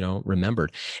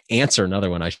 remembered. Ants are another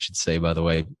one, I should say, by the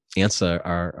way. Ants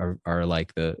are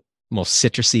like the most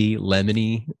citrusy,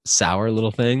 lemony, sour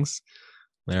little things.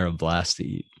 They're a blast to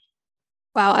eat.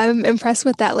 Wow, I'm impressed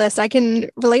with that list. I can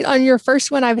relate on your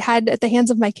first one. I've had at the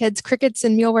hands of my kids crickets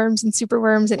and mealworms and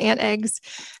superworms and ant eggs,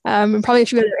 and probably a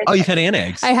few other. Oh, you've had ant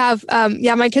eggs? I have.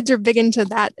 Yeah, my kids are big into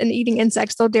that and eating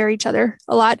insects. They'll dare each other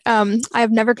a lot. I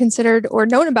have never considered or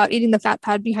known about eating the fat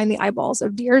pad behind the eyeballs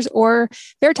of deers or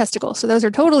bear testicles. So those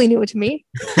are totally new to me.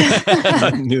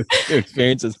 New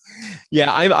experiences.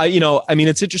 Yeah,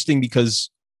 it's interesting because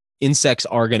insects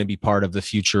are going to be part of the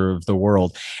future of the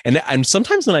world. And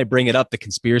sometimes when I bring it up, the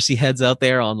conspiracy heads out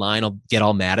there online will get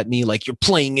all mad at me. Like, you're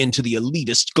playing into the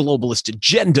elitist globalist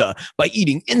agenda by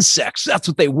eating insects. That's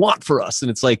what they want for us. And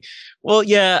it's like, well,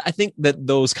 yeah, I think that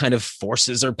those kind of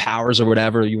forces or powers or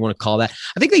whatever you want to call that,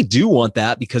 I think they do want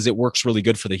that because it works really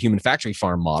good for the human factory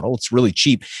farm model. It's really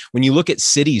cheap. When you look at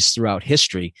cities throughout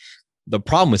history, the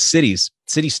problem with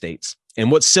city-states, and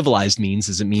what civilized means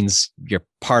is it means you're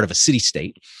part of a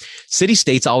city-state.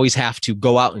 City-states always have to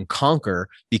go out and conquer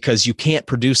because you can't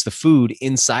produce the food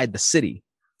inside the city.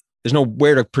 There's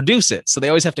nowhere to produce it. So they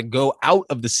always have to go out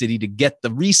of the city to get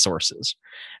the resources.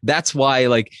 That's why,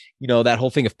 that whole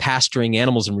thing of pasturing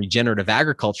animals and regenerative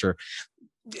agriculture,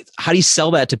 how do you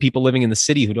sell that to people living in the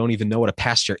city who don't even know what a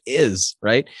pasture is,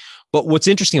 right? But what's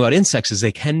interesting about insects is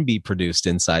they can be produced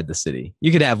inside the city. You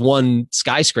could have one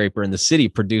skyscraper in the city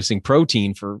producing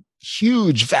protein for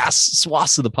huge, vast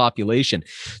swaths of the population.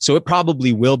 So it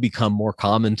probably will become more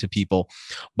common to people.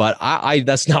 But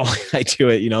that's not why I do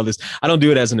it. I don't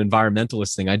do it as an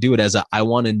environmentalist thing. I do it as I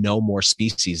want to know more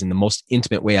species, and the most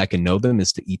intimate way I can know them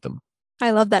is to eat them. I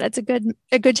love that. It's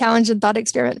a good challenge and thought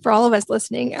experiment for all of us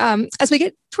listening. As we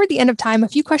get toward the end of time, a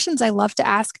few questions I love to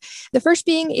ask. The first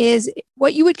being is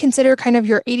what you would consider kind of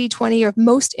your 80-20 or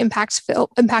most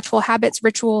impactful habits,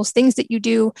 rituals, things that you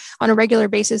do on a regular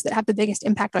basis that have the biggest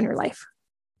impact on your life.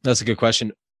 That's a good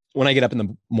question. When I get up in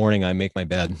the morning, I make my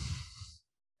bed.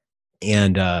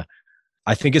 And I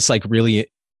think it's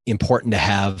really important to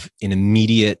have an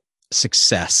immediate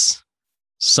success,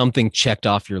 something checked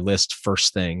off your list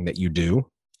first thing that you do.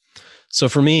 So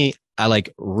for me, I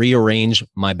rearrange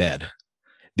my bed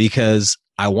because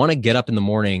I want to get up in the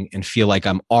morning and feel like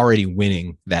I'm already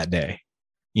winning that day.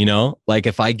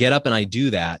 If I get up and I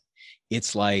do that,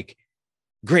 it's like,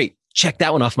 great, check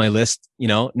that one off my list.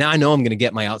 Now I know I'm going to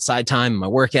get my outside time and my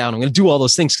workout. I'm going to do all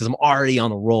those things because I'm already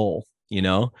on a roll,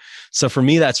 So for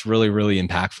me, that's really, really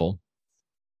impactful.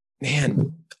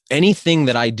 Man, anything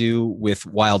that I do with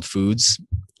wild foods,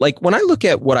 like when I look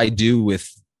at what I do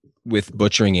with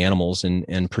butchering animals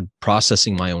and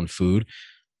processing my own food,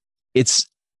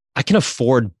 I can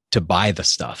afford to buy the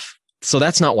stuff. So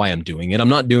that's not why I'm doing it. I'm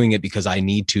not doing it because I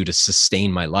need to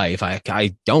sustain my life.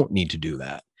 I don't need to do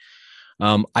that.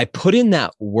 I put in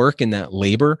that work and that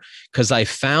labor because I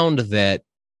found that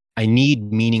I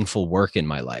need meaningful work in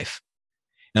my life.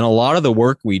 And a lot of the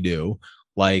work we do,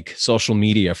 like social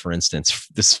media, for instance,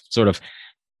 this sort of,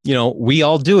 we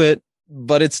all do it,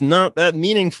 but it's not that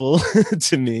meaningful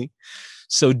to me.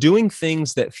 So doing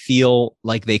things that feel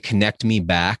like they connect me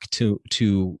back to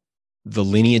the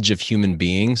lineage of human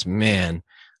beings, man,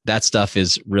 that stuff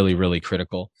is really, really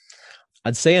critical.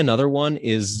 I'd say another one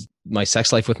is my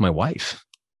sex life with my wife.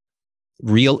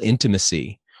 Real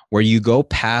intimacy, where you go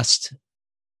past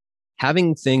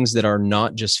having things that are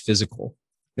not just physical.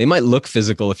 They might look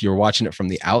physical if you're watching it from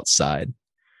the outside,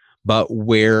 but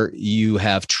where you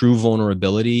have true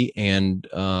vulnerability and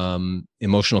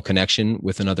emotional connection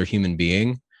with another human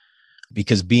being,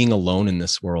 because being alone in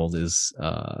this world is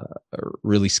a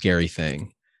really scary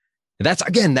thing. That's,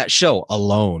 again, that show,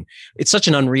 Alone. It's such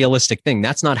an unrealistic thing.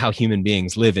 That's not how human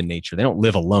beings live in nature. They don't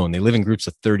live alone. They live in groups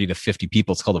of 30 to 50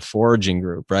 people. It's called a foraging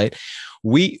group, right?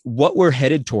 What we're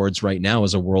headed towards right now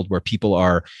is a world where people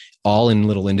are all in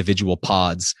little individual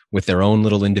pods with their own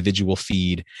little individual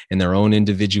feed and their own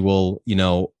individual,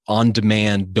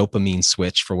 on-demand dopamine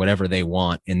switch for whatever they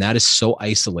want. And that is so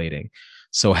isolating.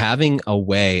 So having a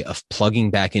way of plugging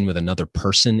back in with another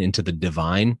person into the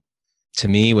divine, to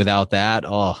me, without that,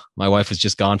 my wife was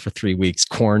just gone for 3 weeks,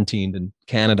 quarantined in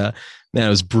Canada. Man, it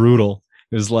was brutal.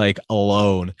 It was like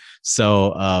alone.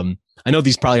 So I know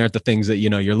these probably aren't the things that,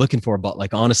 you're looking for, but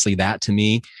like, honestly, that to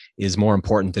me is more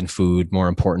important than food, more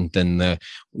important than the,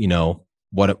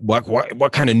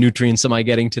 what kind of nutrients am I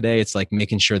getting today? It's like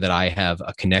making sure that I have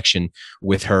a connection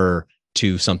with her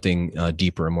to something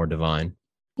deeper and more divine.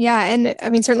 Yeah. And I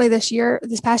mean, certainly this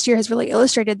past year has really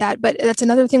illustrated that, but that's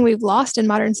another thing we've lost in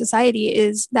modern society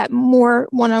is that more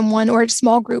one-on-one or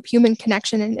small group human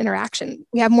connection and interaction.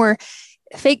 We have more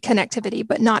fake connectivity,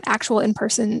 but not actual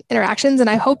in-person interactions. And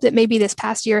I hope that maybe this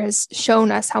past year has shown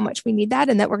us how much we need that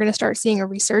and that we're going to start seeing a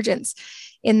resurgence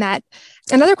in that.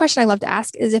 Another question I love to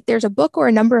ask is if there's a book or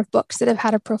a number of books that have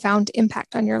had a profound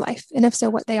impact on your life, and if so,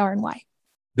 what they are and why.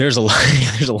 There's a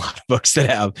lot of books that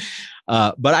have,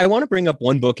 but I want to bring up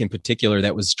one book in particular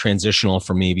that was transitional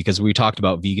for me, because we talked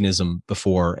about veganism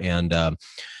before, and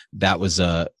that was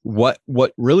what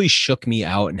really shook me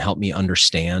out and helped me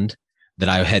understand that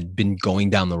I had been going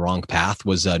down the wrong path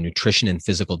was Nutrition and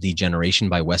Physical Degeneration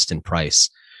by Weston Price.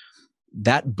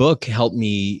 That book helped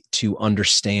me to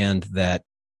understand that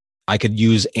I could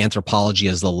use anthropology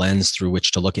as the lens through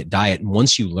which to look at diet. And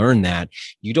once you learn that,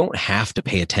 you don't have to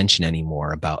pay attention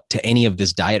anymore to any of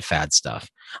this diet fad stuff.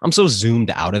 I'm so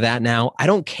zoomed out of that now. I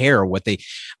don't care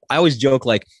I always joke,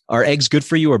 like, are eggs good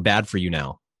for you or bad for you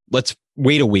now? Let's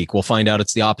wait a week. We'll find out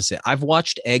it's the opposite. I've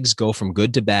watched eggs go from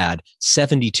good to bad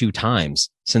 72 times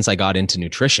since I got into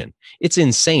nutrition. It's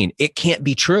insane. It can't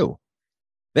be true.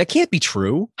 That can't be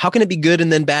true. How can it be good and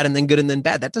then bad and then good and then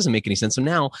bad? That doesn't make any sense. So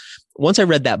now, once I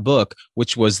read that book,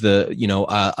 which was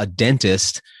a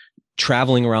dentist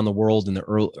traveling around the world in the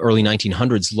early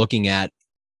 1900s, looking at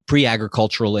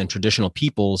pre-agricultural and traditional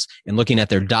peoples and looking at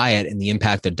their diet and the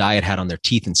impact their diet had on their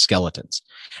teeth and skeletons.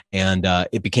 And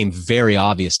it became very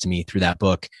obvious to me through that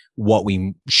book what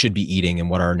we should be eating and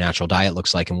what our natural diet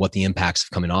looks like and what the impacts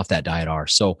of coming off that diet are.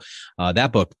 So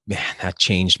that book, man, that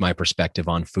changed my perspective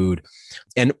on food.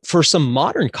 And for some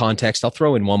modern context, I'll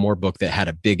throw in one more book that had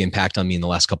a big impact on me in the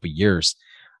last couple of years.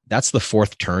 That's The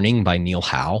Fourth Turning by Neil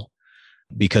Howe,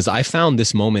 because I found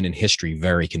this moment in history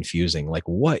very confusing. Like,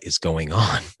 what is going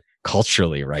on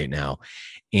culturally right now?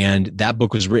 And that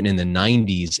book was written in the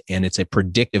 90s, and it's a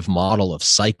predictive model of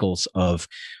cycles of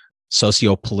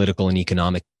socio-political and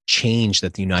economic change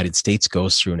that the United States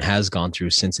goes through and has gone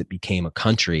through since it became a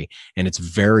country. And it's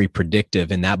very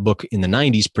predictive. And that book in the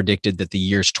 90s predicted that the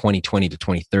years 2020 to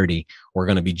 2030 were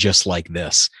going to be just like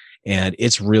this. And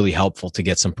it's really helpful to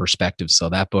get some perspective. So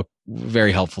that book,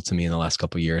 very helpful to me in the last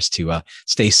couple of years to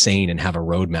stay sane and have a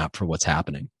roadmap for what's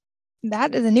happening.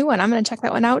 That is a new one. I'm going to check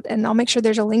that one out, and I'll make sure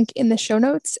there's a link in the show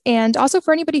notes. And also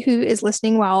for anybody who is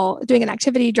listening while doing an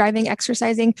activity, driving,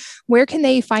 exercising, where can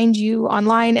they find you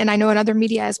online? And I know in other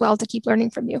media as well to keep learning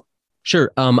from you.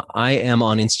 Sure. I am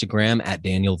on Instagram at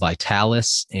Daniel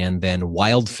Vitalis, and then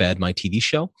WildFed, my TV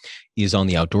show, is on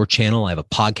the Outdoor Channel. I have a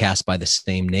podcast by the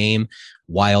same name.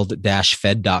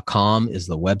 Wild-fed.com is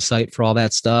the website for all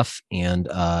that stuff, and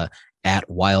at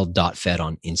wild.fed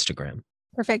on Instagram.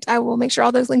 Perfect. I will make sure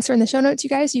all those links are in the show notes, you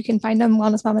guys. You can find them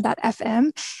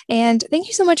wellnessmama.fm. And thank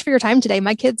you so much for your time today.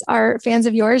 My kids are fans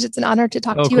of yours. It's an honor to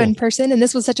talk to you in person. And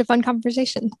this was such a fun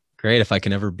conversation. Great. If I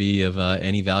can ever be of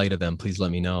any value to them, please let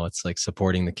me know. It's like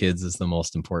supporting the kids is the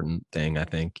most important thing, I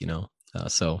think,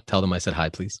 so tell them I said hi,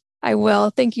 please. I will.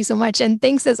 Thank you so much. And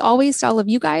thanks as always to all of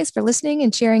you guys for listening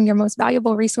and sharing your most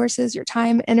valuable resources, your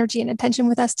time, energy, and attention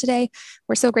with us today.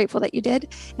 We're so grateful that you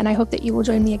did. And I hope that you will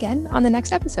join me again on the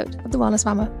next episode of the Wellness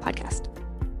Mama podcast.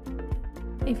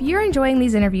 If you're enjoying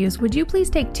these interviews, would you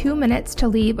please take 2 minutes to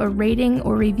leave a rating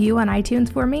or review on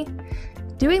iTunes for me?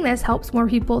 Doing this helps more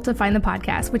people to find the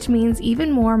podcast, which means even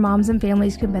more moms and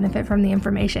families can benefit from the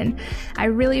information. I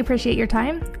really appreciate your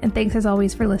time, and thanks as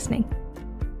always for listening.